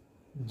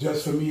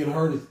 Just for me and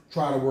her to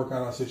try to work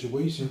out our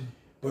situation.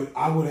 But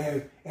I would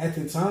have, at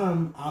the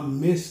time,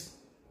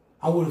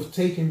 I would have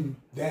taken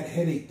that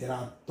headache that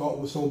I thought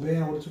was so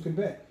bad, I would have took it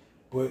back.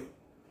 But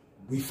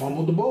we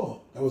fumbled the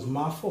ball. That was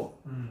my fault.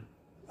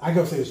 I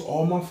gotta say it's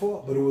all my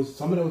fault, but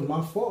some of that was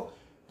my fault.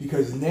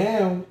 Because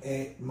now,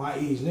 at my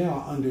age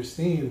now, I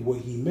understand what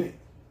he meant.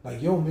 Like,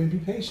 yo, man, be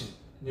patient.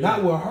 Yeah.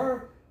 Not with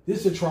her.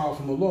 This is a trial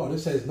from Allah.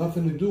 This has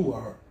nothing to do with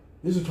her.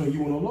 This is between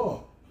you and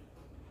Allah.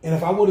 And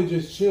if I would have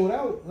just chilled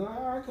out,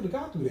 I could have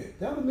got through that.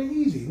 That would have been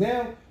easy.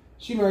 Now,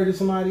 she married to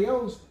somebody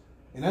else.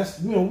 And that's,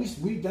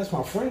 we that's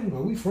my friend.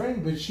 We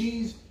friends. But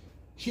she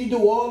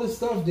do all the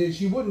stuff that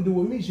she wouldn't do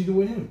with me. She do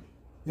with him.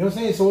 You know what I'm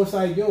saying? So it's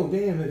like, yo,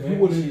 damn, if you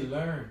would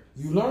have...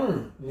 You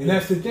learn. Yeah. And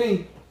that's the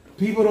thing.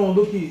 People don't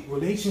look at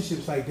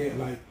relationships like that.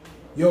 Like,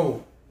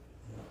 yo,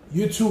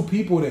 you're two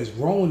people that's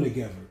growing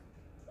together.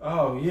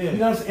 Oh, yeah. You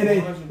know what I'm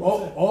saying? And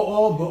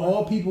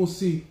all people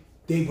see,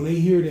 when they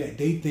hear that,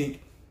 they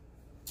think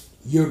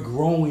you're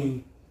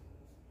growing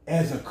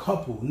as a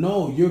couple.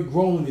 No, you're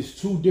growing as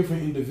two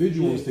different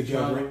individuals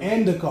together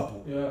and a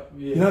couple. Yeah.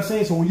 You know what I'm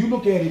saying? So when you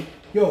look at it,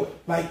 yo,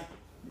 like,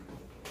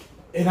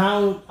 and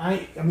I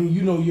mean,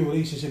 you know your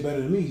relationship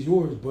better than me, it's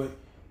yours, but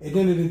at the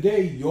end of the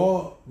day,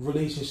 your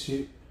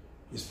relationship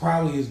is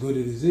probably as good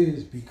as it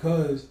is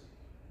because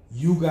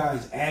you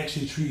guys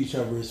actually treat each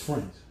other as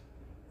friends.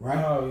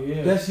 right? Oh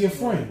yeah, that's your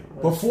friend.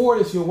 Right. Before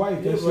it's your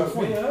wife, that's your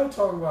friend. Yeah, I'm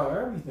talking about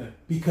everything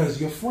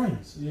because you're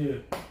friends. Yeah.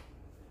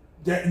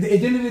 At the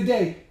end of the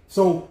day,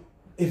 so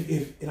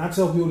if and I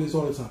tell people this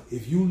all the time,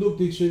 if you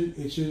looked at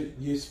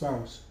your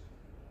spouse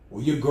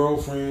or your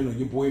girlfriend or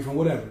your boyfriend,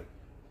 whatever,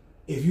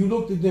 if you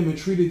looked at them and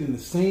treated them the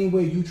same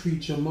way you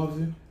treat your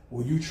mother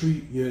or you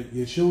treat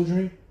your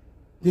children,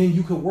 then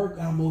you could work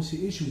out most of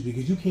your issues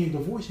because you can't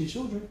divorce your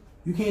children.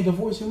 You can't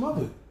divorce your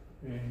mother.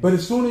 Mm-hmm. But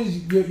as soon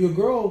as your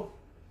girl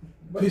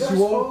piss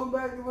you off. Going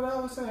back to what I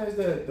was saying is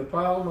that the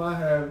problem I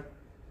have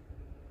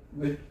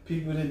with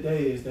people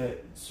today is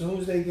that as soon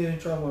as they get in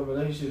trouble in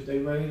relationships, they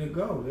ready to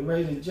go. They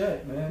ready to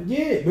jet, man.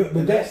 Yeah,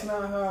 but that's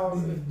not how.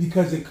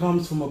 Because it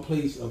comes from a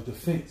place of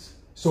defense.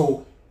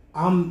 So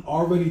I'm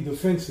already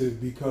defensive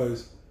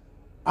because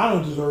I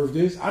don't deserve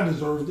this. I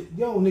deserve it.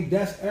 Yo, Nick,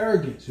 that's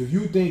arrogance. If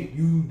you think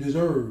you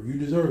deserve.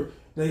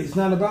 Like, it's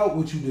not about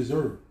what you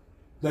deserve.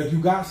 Like, you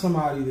got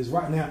somebody that's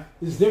right now.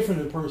 It's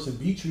different if a person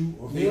beat you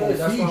or if they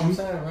don't feed you. I'm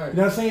saying, right. You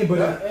know what I'm saying? But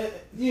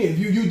if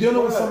you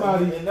dealing with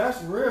somebody, and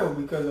that's real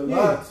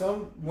because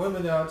some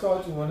women that I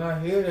talk to, when I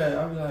hear that,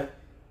 I be like,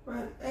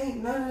 "Man,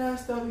 ain't none of that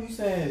stuff you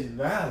saying is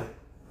valid.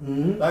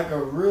 Mm-hmm. Like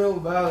a real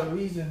valid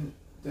reason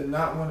to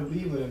not want to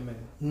be with a man."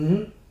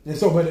 Mm-hmm. And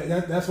so, but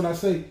that's what I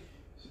say.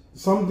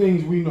 Some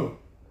things we know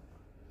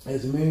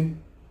as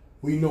men,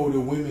 we know that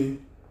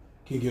women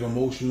can get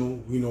emotional.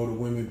 We know that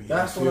women be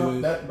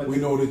feeling. We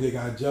know that they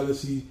got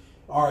jealousy.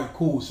 All right,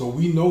 cool. So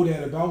we know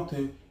that about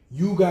them.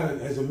 You gotta,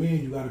 as a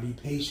man, you gotta be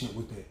patient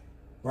with that,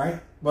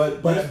 right?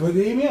 But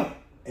hear me out.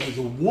 As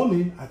a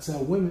woman, I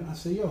tell women, I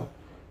say, yo,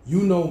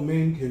 you know,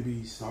 men can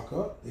be stuck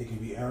up. They can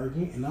be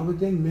arrogant. Another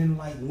thing, men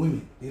like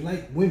women. They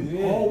like women.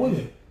 Yeah, all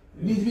women.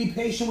 Yeah. You need to be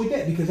patient with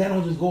that because that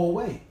don't just go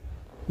away. You know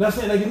what I'm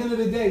saying? Like, at the end of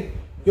the day,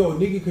 yo, a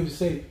nigga could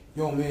say,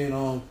 yo,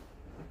 man,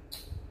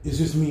 it's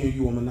just me and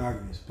you are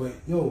monogamous. But,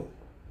 yo,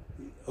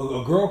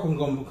 a girl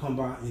can come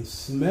by and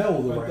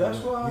smell the right that's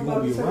why you're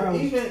going to be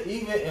aroused.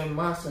 Even in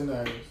my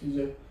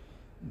scenarios,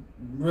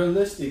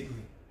 realistically,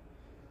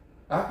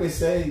 I could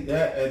say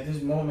that at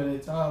this moment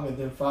in time, and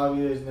then 5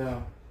 years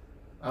now,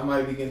 I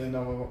might be getting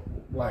another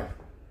wife.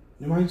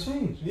 It might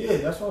change. Yeah,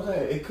 that's what I'm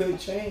saying. It could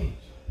change.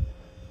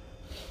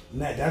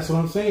 That's what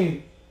I'm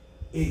saying.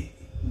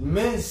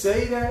 Men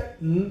say that,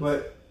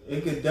 but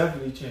it could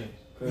definitely change.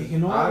 Because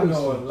I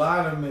know a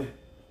lot of men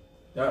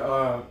that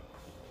are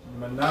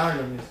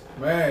monogamous,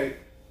 married,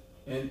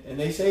 and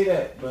they say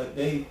that, but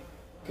they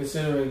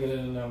considering getting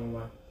another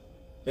wife.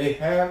 They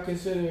have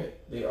considered,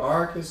 they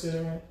are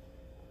considering.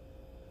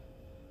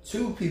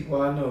 2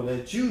 people I know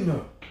that you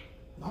know.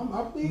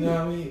 I believe you know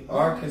what I mean?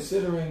 Are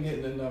considering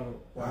getting another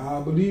wife.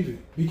 I believe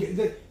it.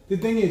 Because the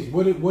thing is,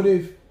 what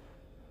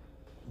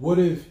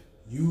if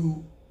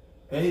you?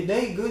 And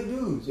they good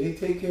dudes. They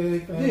take care of their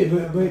family.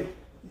 Yeah, but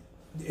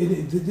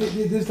this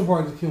is the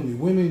part that kills me.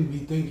 Women be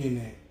thinking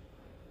that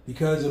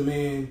because a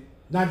man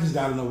not just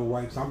got another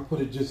wife, so I'm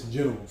put it just in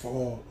general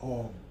for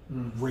all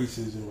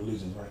races and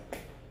religions, right?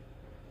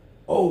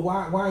 Oh,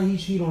 why he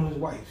cheat on his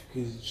wife?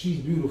 Because she's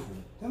beautiful.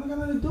 That don't got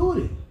nothing to do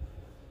with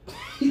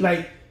it.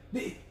 Like,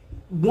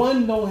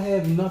 one don't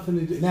have nothing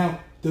to do. Now,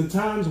 the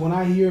times when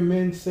I hear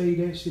men say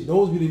that shit,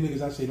 those be the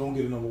niggas I say don't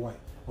get another wife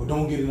or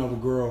don't get another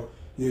girl.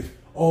 If,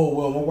 oh,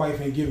 well, my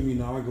wife ain't giving me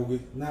now, I go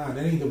get, nah,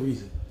 that ain't the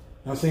reason. You know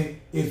what I'm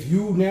saying? If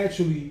you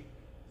naturally,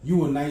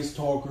 you a nice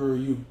talker,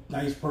 you a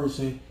nice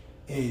person,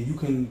 and you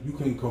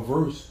can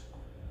converse.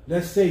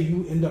 Let's say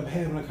you end up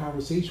having a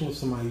conversation with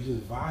somebody, you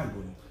just vibe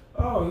with them.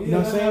 Oh, yeah. You know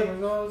what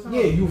I'm saying?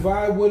 Yeah, you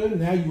vibe with them,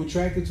 now you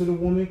attracted to the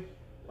woman.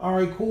 All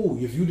right, cool.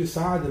 If you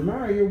decide to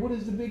marry her, what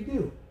is the big deal?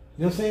 You know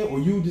what I'm saying? Or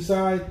you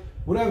decide,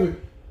 whatever.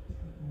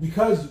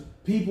 Because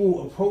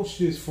people approach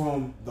this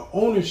from the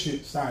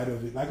ownership side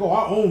of it. Like, oh,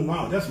 I own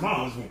mine. That's my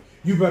husband.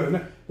 You better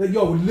not. Like,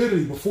 yo,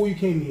 literally, before you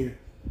came here,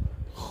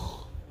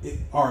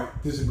 all right,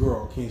 this is a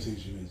girl. I can't say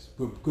she is.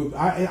 But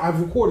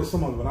I've recorded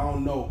some of it, but I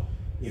don't know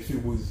if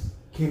it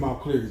came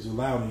out clear. It's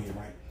loud in here,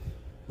 right?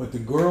 But the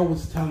girl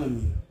was telling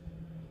me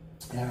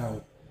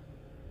how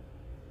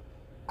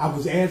I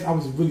was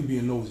really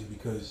being nosy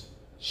because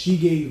she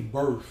gave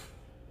birth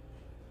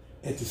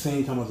at the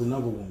same time as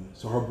another woman.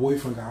 So her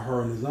boyfriend got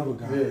her and this other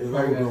guy,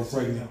 another girl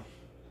pregnant.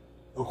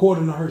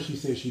 According to her, she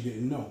said she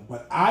didn't know.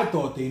 But I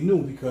thought they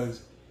knew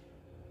because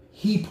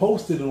he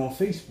posted it on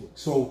Facebook.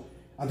 So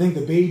I think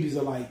the babies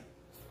are like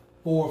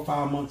 4 or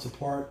 5 months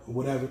apart or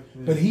whatever.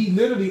 Mm. But he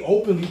literally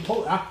openly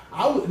posted. I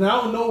don't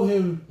know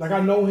him, like I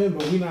know him,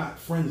 but we're not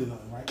friends or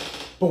nothing, right?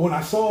 But when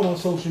I saw it on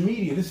social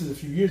media, this is a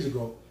few years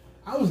ago,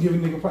 I was giving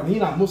nigga props. He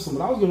not Muslim,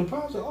 but I was giving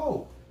props. Like,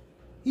 oh,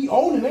 he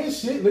owning that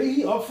shit.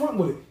 He up front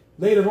with it.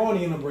 Later on,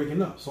 he ended up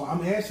breaking up. So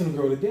I'm asking the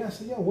girl today, I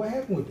said, yo, what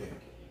happened with that?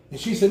 And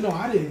she said, no,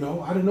 I didn't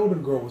know. I didn't know that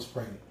the girl was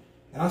pregnant.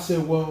 And I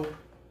said, well,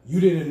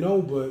 you didn't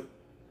know, but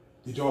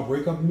did y'all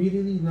break up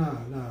immediately? Nah.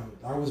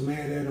 I was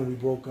mad at him. We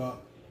broke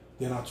up.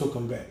 Then I took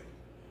him back.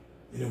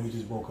 And then we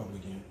just broke up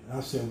again. And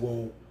I said,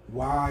 well,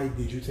 why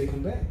did you take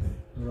him back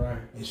then? Right.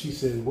 And she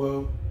said,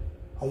 well,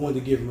 I wanted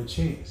to give him a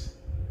chance.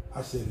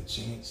 I said, a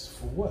chance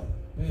for what?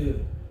 Yeah.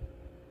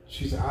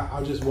 She said,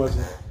 I just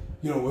wasn't.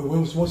 you know,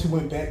 once he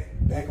went back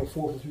and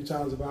forth a few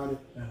times about it,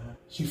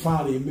 she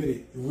finally admitted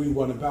it really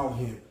wasn't about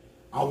him.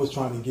 I was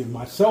trying to give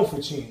myself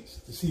a chance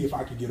to see if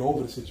I could get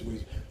over the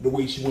situation. The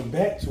way she went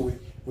back to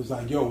it was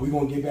like, yo, we're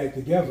going to get back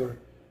together,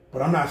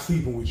 but I'm not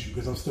sleeping with you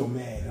because I'm still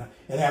mad.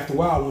 And after a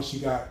while, when she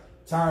got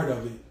tired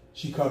of it,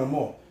 she cut him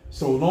off.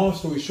 So long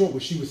story short,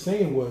 what she was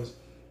saying was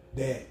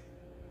that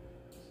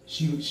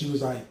she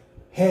was like,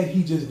 had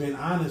he just been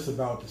honest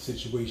about the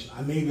situation,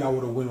 maybe I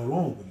would have went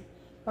along with it.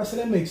 I said,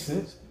 that makes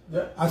sense.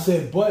 Yeah. I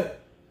said, but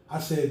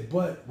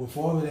with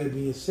all of that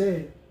being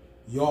said,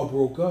 y'all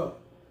broke up.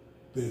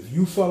 But if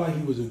you felt like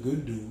he was a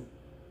good dude,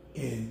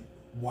 and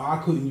why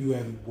couldn't you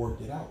have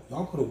worked it out?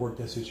 Y'all could have worked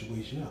that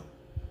situation out.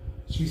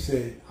 She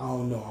said, I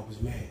don't know, I was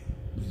mad.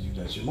 Because you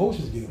let your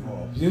emotions get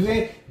involved. You know what I'm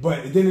saying? But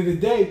at the end of the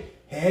day,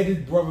 had his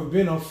brother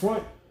been up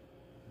front,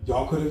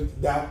 y'all could have.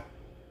 Now,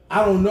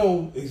 I don't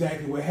know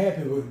exactly what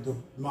happened, but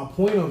my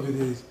point of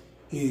it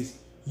is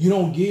you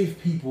don't give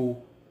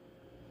people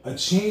a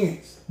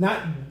chance,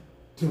 not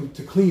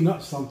to clean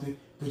up something,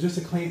 but just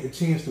a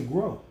chance to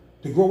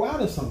grow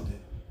out of something.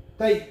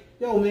 Like,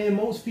 yo, man,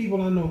 most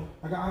people I know,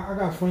 I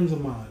got friends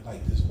of mine,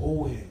 like this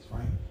old heads,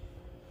 right?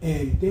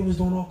 And they was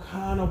doing all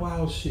kind of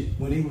wild shit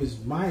when they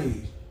was my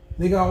age.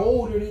 They got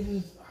older, they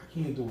just, I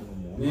can't do it no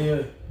more.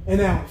 Yeah. And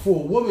now,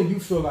 for a woman, you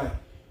feel like,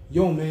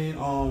 yo, man,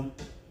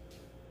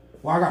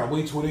 well, I gotta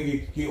wait till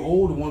they get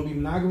old and want to be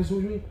monogamous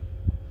with me?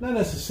 Not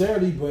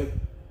necessarily, but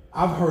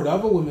I've heard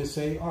other women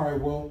say, all right,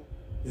 well,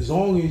 as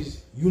long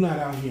as you're not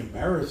out here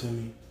embarrassing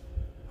me,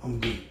 I'm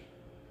good.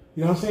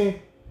 You know what I'm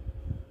saying?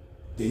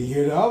 Then you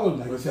hear the other,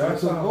 like I said,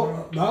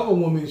 the other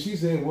woman, she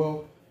said,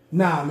 well,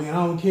 nah, man,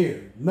 I don't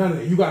care. None of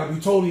that. You gotta be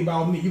totally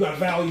about me. You gotta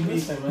value me.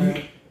 Listen,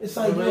 man. It's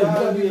like, the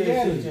reality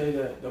is,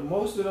 CJ, the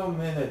most of them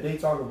men that they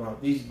talk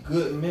about, these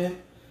good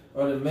men,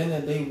 or the men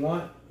that they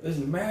want, is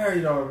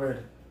married already.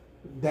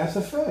 That's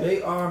a fact.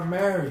 They are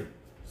married.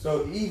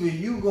 So either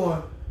you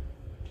going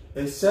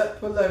to accept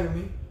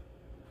polygamy,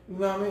 you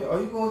know what I mean,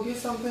 or you going to get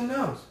something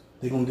else.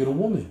 They going to get a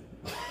woman.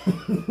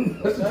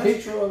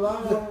 That's true. A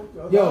lot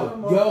of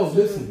them.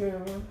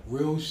 Listen.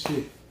 Real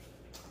shit.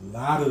 A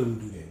lot of them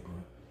do that, bro.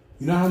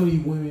 You know how many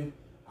women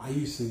I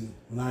used to,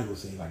 well, I ain't going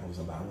to say like it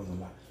wasn't a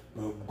lot,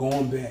 but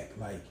going back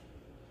like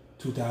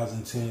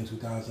 2010,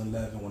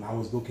 2011, when I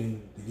was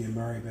looking to get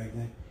married back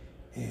then,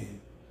 and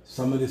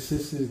some of the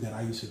sisters that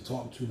I used to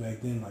talk to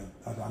back then,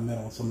 like I met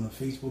on some of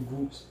the Facebook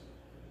groups,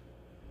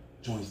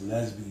 joins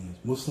lesbians,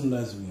 Muslim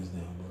lesbians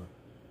now, bro.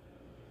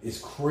 It's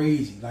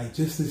crazy. Like,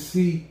 just to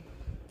see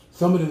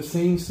some of the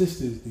same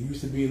sisters that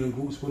used to be in the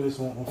groups with us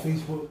on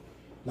Facebook,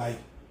 like,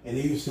 and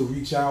they used to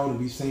reach out and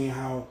be saying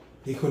how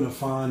they couldn't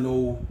find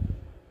no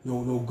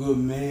good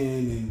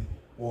man, and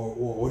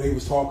or they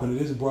was talking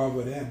to this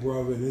brother, that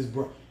brother, and this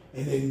brother,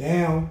 and then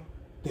now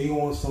they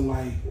on some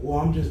like, well,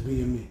 I'm just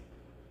being me.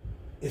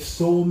 It's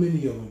so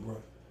many of them, bro.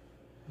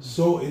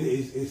 So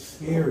it's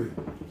scary.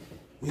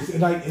 It's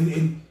like,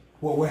 and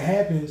what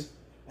happens,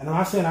 and I'm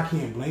not saying I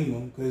can't blame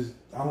them, because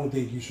I don't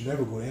think you should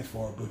ever go that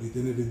far, but at the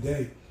end of the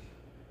day,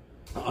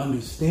 I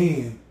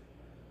understand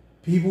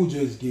people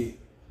just get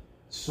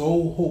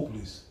so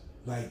hopeless.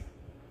 Like,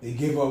 they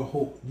give up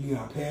hope. You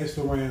got passed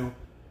around,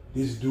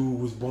 this dude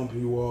was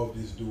bumping you off,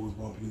 this dude was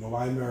bumping you,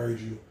 I married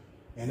you.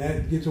 And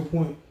that gets to a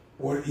point,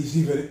 or it's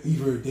either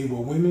they were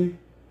women,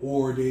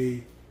 or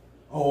they,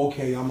 oh,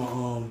 okay, I'm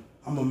gonna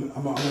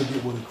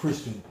get with a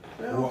Christian.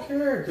 They don't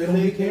care.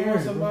 They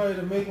want somebody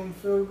to make them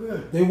feel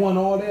good. They want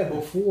all that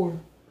before.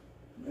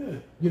 Yeah.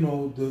 You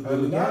know, the a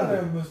lot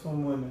of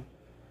Muslim women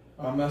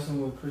are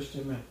messing with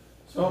Christian men.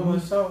 So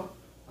much so,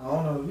 I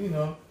don't know if you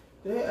know,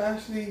 they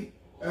actually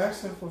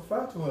asking for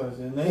fatwas,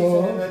 and they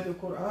saying that the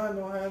Quran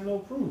don't have no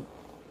proof.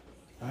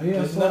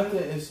 There's nothing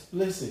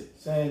explicit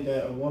saying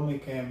that a woman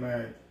can't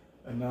marry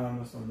a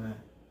non-Muslim man.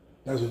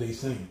 That's what they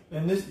saying.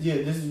 And this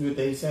is what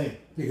they say.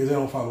 Because they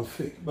don't follow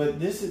fiqh. But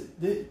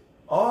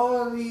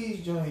all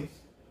these joints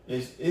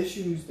is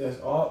issues that's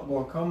all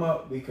going to come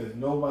up because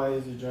nobody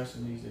is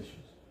addressing these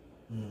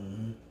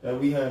issues that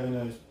we have in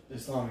the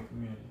Islamic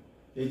community.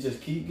 They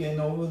just keep getting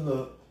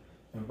overlooked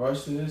and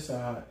brushed to the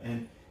side,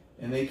 and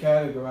they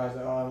categorize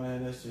it, oh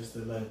man, that's just a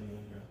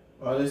lesbian girl.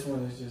 Oh, this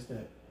one is just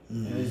that.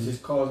 And it's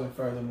just causing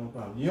further more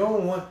problems.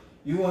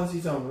 You want to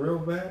see something real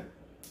bad?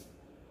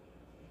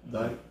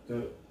 Like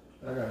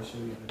I gotta show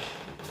you this.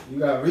 You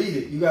gotta read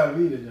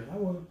it. I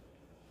will.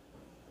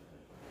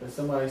 But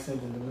somebody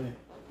sent it to me.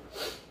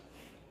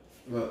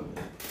 Look.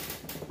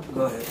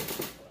 Go ahead.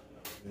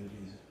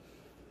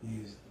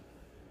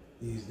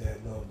 He's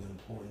that love and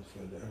importance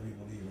for every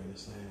believer in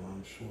Islam.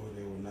 I'm sure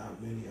there were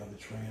not many other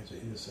trans or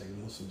intersex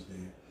Muslims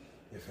there,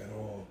 if at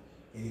all,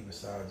 any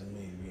besides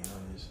me, to be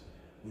honest.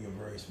 We're a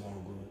very small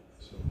group.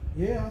 So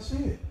yeah, I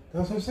see it.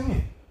 That's what I'm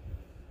saying.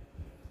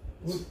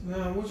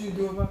 What you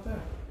do about that?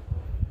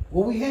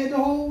 Well, we had the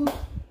whole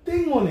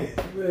thing on it.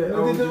 We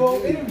did the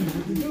whole interview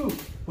with the dude.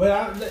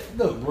 But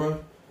look,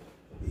 bro.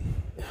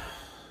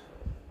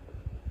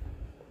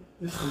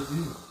 This is the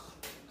dude.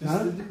 This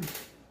is the dude.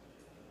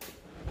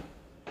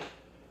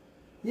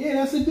 Yeah,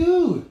 that's the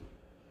dude.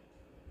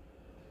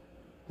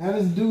 Now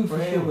this dude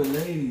praying with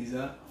ladies,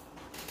 huh?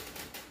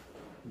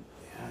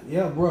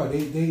 Yeah, bro.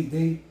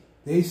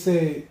 They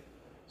said.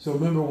 So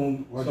remember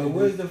when? So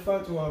where's the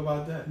fatwa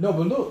about that? No,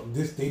 but look,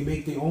 they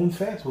make their own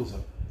fatwas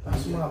up.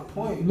 That's my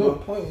point. Look,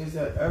 my point is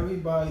that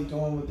everybody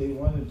doing what they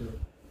want to do.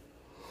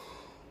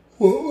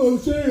 Well, I'm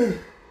saying,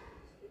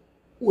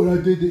 when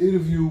I did the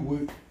interview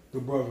with the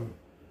brother,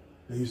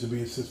 they used to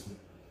be assistant,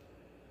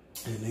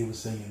 and they were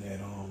saying that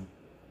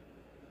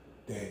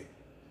that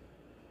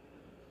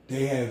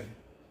they have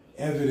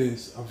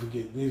evidence. I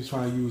forget. They was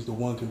trying to use the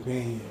one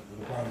companion of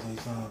the Prophet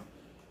ﷺ.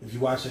 If you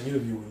watch the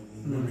interview,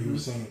 and remember he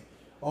was saying,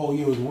 "Oh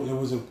yeah, it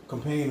was a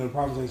companion of the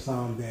Prophet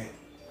ﷺ that,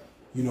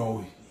 you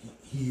know,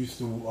 he used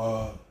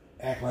to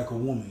act like a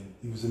woman.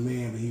 He was a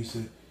man, but he used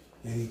to,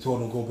 and he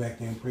told him to go back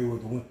there and pray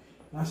with the women."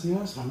 And I said,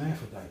 "That's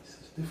hermaphrodites.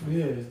 It's different."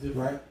 Yeah, it's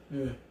different, right?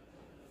 Yeah.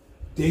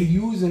 They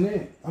using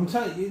it. I'm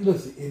telling you,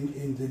 listen.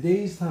 In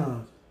today's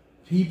times,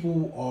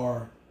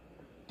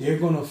 they're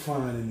gonna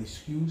find an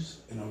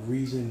excuse and a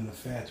reason and a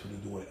fact to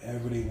do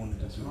whatever they wanted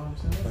to do.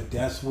 But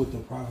that's what the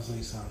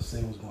Prophet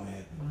said was going to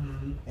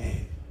happen.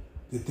 And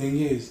the thing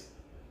is,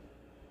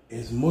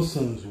 as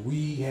Muslims,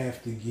 we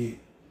have to get.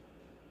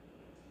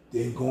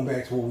 Then going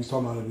back to what we was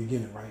talking about in the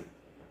beginning, right?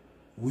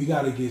 We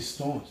got to get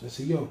staunch. I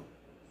say, yo,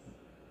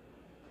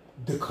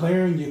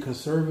 declaring your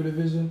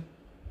conservatism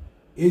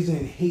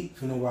isn't hate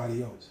for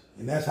nobody else.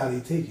 And that's how they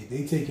take it.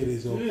 They take it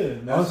as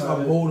us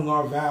upholding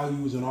our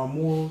values and our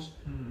morals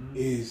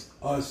is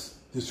us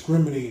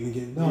discriminating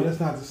against. No, that's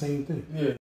not the same thing. Yeah.